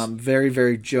 Yes. Very,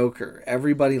 very Joker.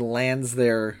 Everybody lands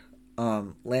their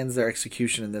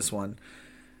execution in this one.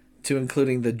 To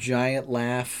including the giant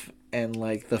laugh and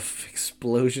like the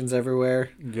explosions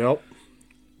everywhere. Yep.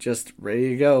 Just ready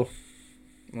to go.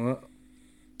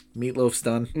 Meatloaf's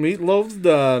done. Meatloaf's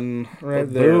done.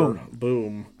 Right there. Boom.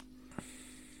 Boom.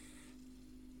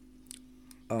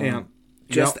 And...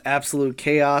 Just absolute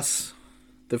chaos.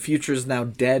 The future is now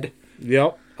dead.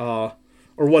 Yep. Or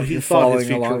what he thought his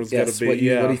future was going to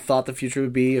be. What he thought the future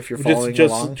would be if you're following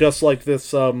along. Just like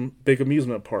this big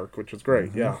amusement park, which is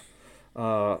great. Mm-hmm.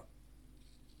 Yeah.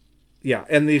 Yeah,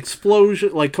 and the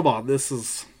explosion, like, come on, this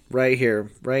is... Right here.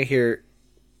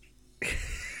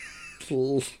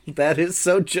 That is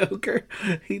so Joker.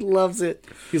 He loves it.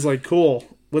 He's like, cool,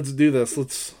 let's do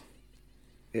this.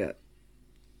 Yeah.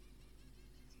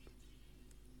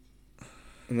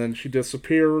 And then she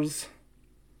disappears.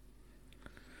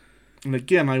 And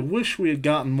again, I wish we had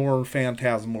gotten more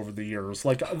Phantasm over the years.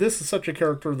 Like, this is such a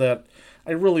character that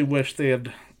I really wish they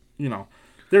had,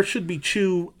 there should be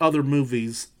 2 other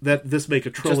movies that this make a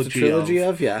trilogy, Just a trilogy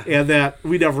of, yeah. And that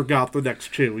we never got the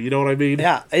next 2, you know what I mean?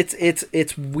 Yeah,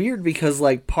 it's weird because,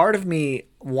 like, part of me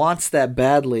wants that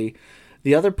badly.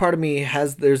 The other part of me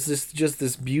there's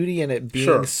this beauty in it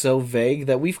being so vague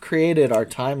that we've created our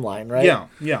timeline, right?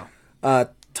 Yeah.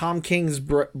 Tom King's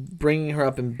bringing her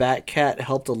up in Batcat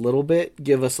helped a little bit,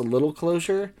 give us a little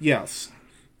closure. Yes.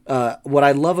 What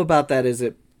I love about that is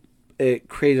it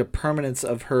created a permanence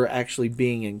of her actually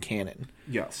being in canon.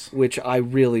 Yes. Which I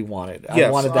really wanted. Yes, I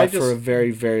wanted that for a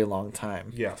very, very long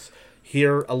time. Yes.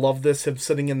 Here, I love this, him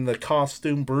sitting in the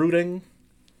costume brooding.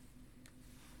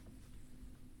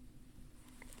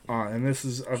 And this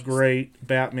is a great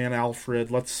Batman Alfred.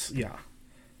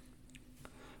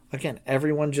 Again,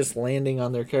 everyone just landing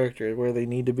on their character where they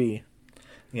need to be.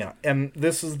 Yeah, and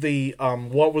this is the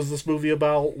what was this movie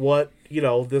about? What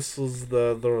this is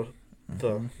the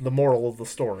moral of the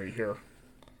story here.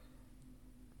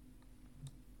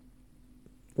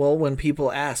 Well, when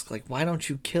people ask, like, why don't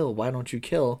you kill? Why don't you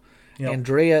kill? Yep.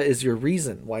 Andrea is your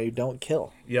reason why you don't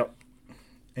kill. Yep.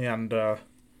 And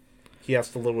he has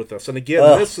to live with this. And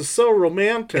again, this is so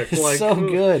romantic. It's like, so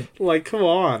good. Like, come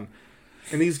on.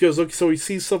 And he goes, okay, so he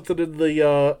sees something in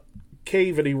the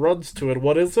cave and he runs to it.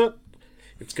 What is it?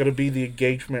 It's going to be the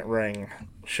engagement ring,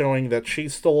 showing that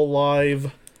she's still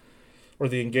alive, or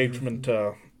the engagement,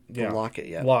 the locket,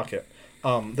 yeah. Locket.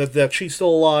 That she's still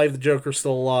alive, the Joker's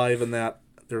still alive, and that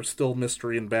there's still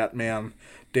mystery in Batman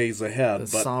days ahead.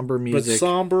 Somber music. But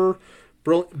somber,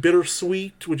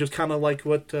 bittersweet, which is kind of like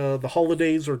what the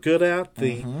holidays are good at,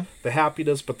 the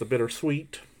happiness, but the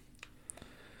bittersweet.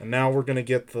 And now we're going to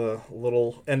get the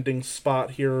little ending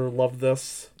spot here. Love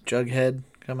this. Jughead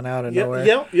coming out of nowhere.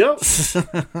 Yep.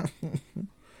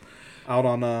 Out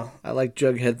on I like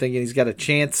Jughead thinking he's got a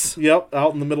chance. Yep,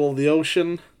 out in the middle of the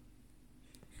ocean.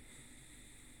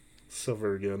 So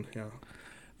very good, yeah.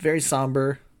 Very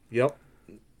somber. Yep.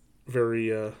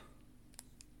 Very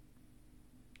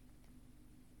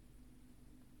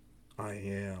I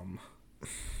am.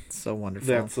 So wonderful.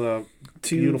 That's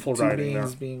beautiful writing there. Two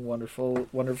beings being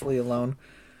wonderfully alone.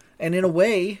 And in a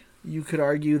way, you could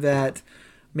argue that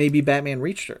maybe Batman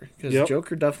reached her. Because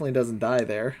Joker definitely doesn't die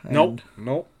there. Nope.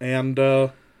 And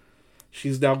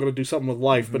she's now going to do something with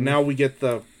life. But now we get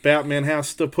the Batman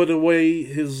has to put away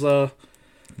his... the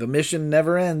mission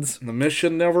never ends. The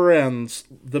mission never ends.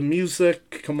 The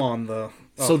music, come on.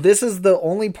 So this is the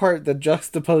only part that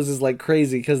juxtaposes like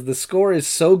crazy. Because the score is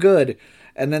so good.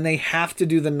 And then they have to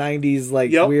do the 90s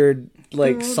weird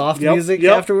soft music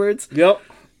afterwards. Yep.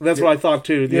 That's what I thought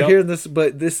too. You're hearing this,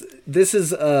 but this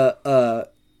is a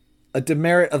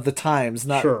demerit of the times,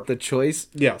 not the choice.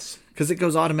 Yes. Because it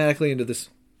goes automatically into this,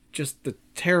 just the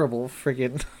terrible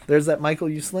friggin'... There's that Michael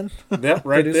Uslan. Yep,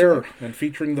 right there. And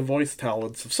featuring the voice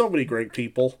talents of so many great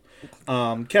people.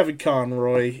 Kevin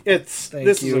Conroy. This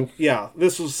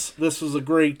was a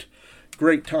great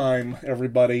time,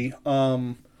 everybody.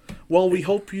 Well, we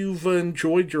hope you've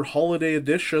enjoyed your holiday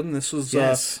edition. This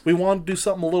is we wanted to do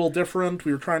something a little different.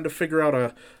 We were trying to figure out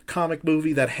a comic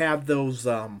movie that had those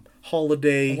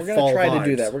holiday fall vibes. We're going to try to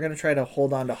do that. We're going to try to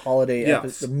hold on to holiday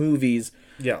movies,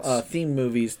 theme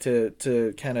movies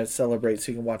to kind of celebrate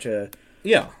so you can watch a...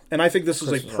 Yeah, and I think this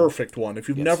is a perfect one. If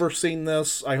you've never seen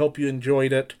this, I hope you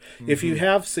enjoyed it. Mm-hmm. If you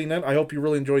have seen it, I hope you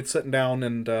really enjoyed sitting down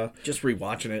and... just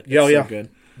rewatching it. It's so good.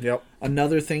 Yep.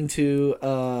 Another thing to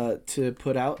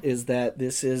put out is that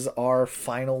this is our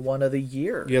final one of the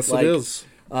year. Yes, it is.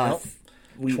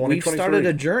 We've started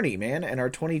a journey, man, and our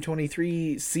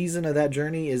 2023 season of that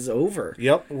journey is over.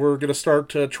 Yep, we're going to start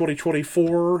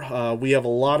 2024. We have a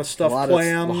lot of stuff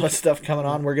planned. A lot of stuff coming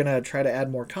on. We're going to try to add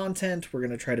more content. We're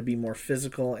going to try to be more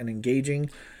physical and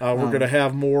engaging. We're going to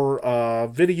have more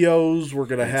videos. We're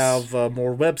going to have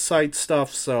more website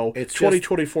stuff. So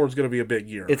 2024 is going to be a big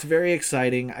year. It's very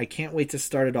exciting. I can't wait to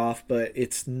start it off, but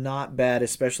it's not bad,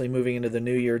 especially moving into the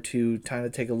new year, to kind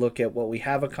of take a look at what we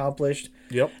have accomplished.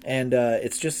 Yep. And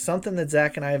it's just something that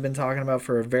Zach and I have been talking about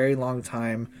for a very long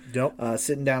time. Yep.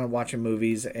 Sitting down and watching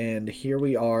movies, and here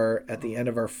we are at the end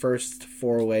of our first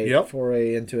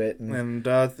foray into it. And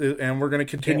we're going to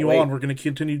continue on. We're going to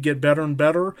continue to get better and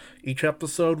better. Each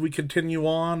episode we continue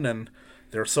on, and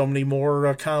there are so many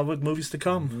more comic book movies to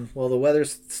come. Mm-hmm. Well, the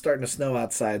weather's starting to snow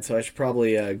outside, so I should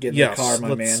probably get in the car,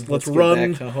 man. Let's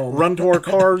run to our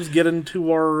cars, get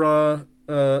into our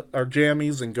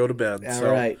jammies, and go to bed. All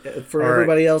right. For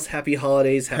everybody else, happy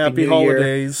holidays, happy New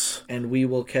holidays, year, and we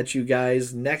will catch you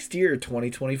guys next year,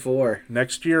 2024.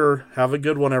 Next year. Have a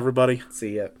good one, everybody.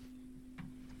 See ya.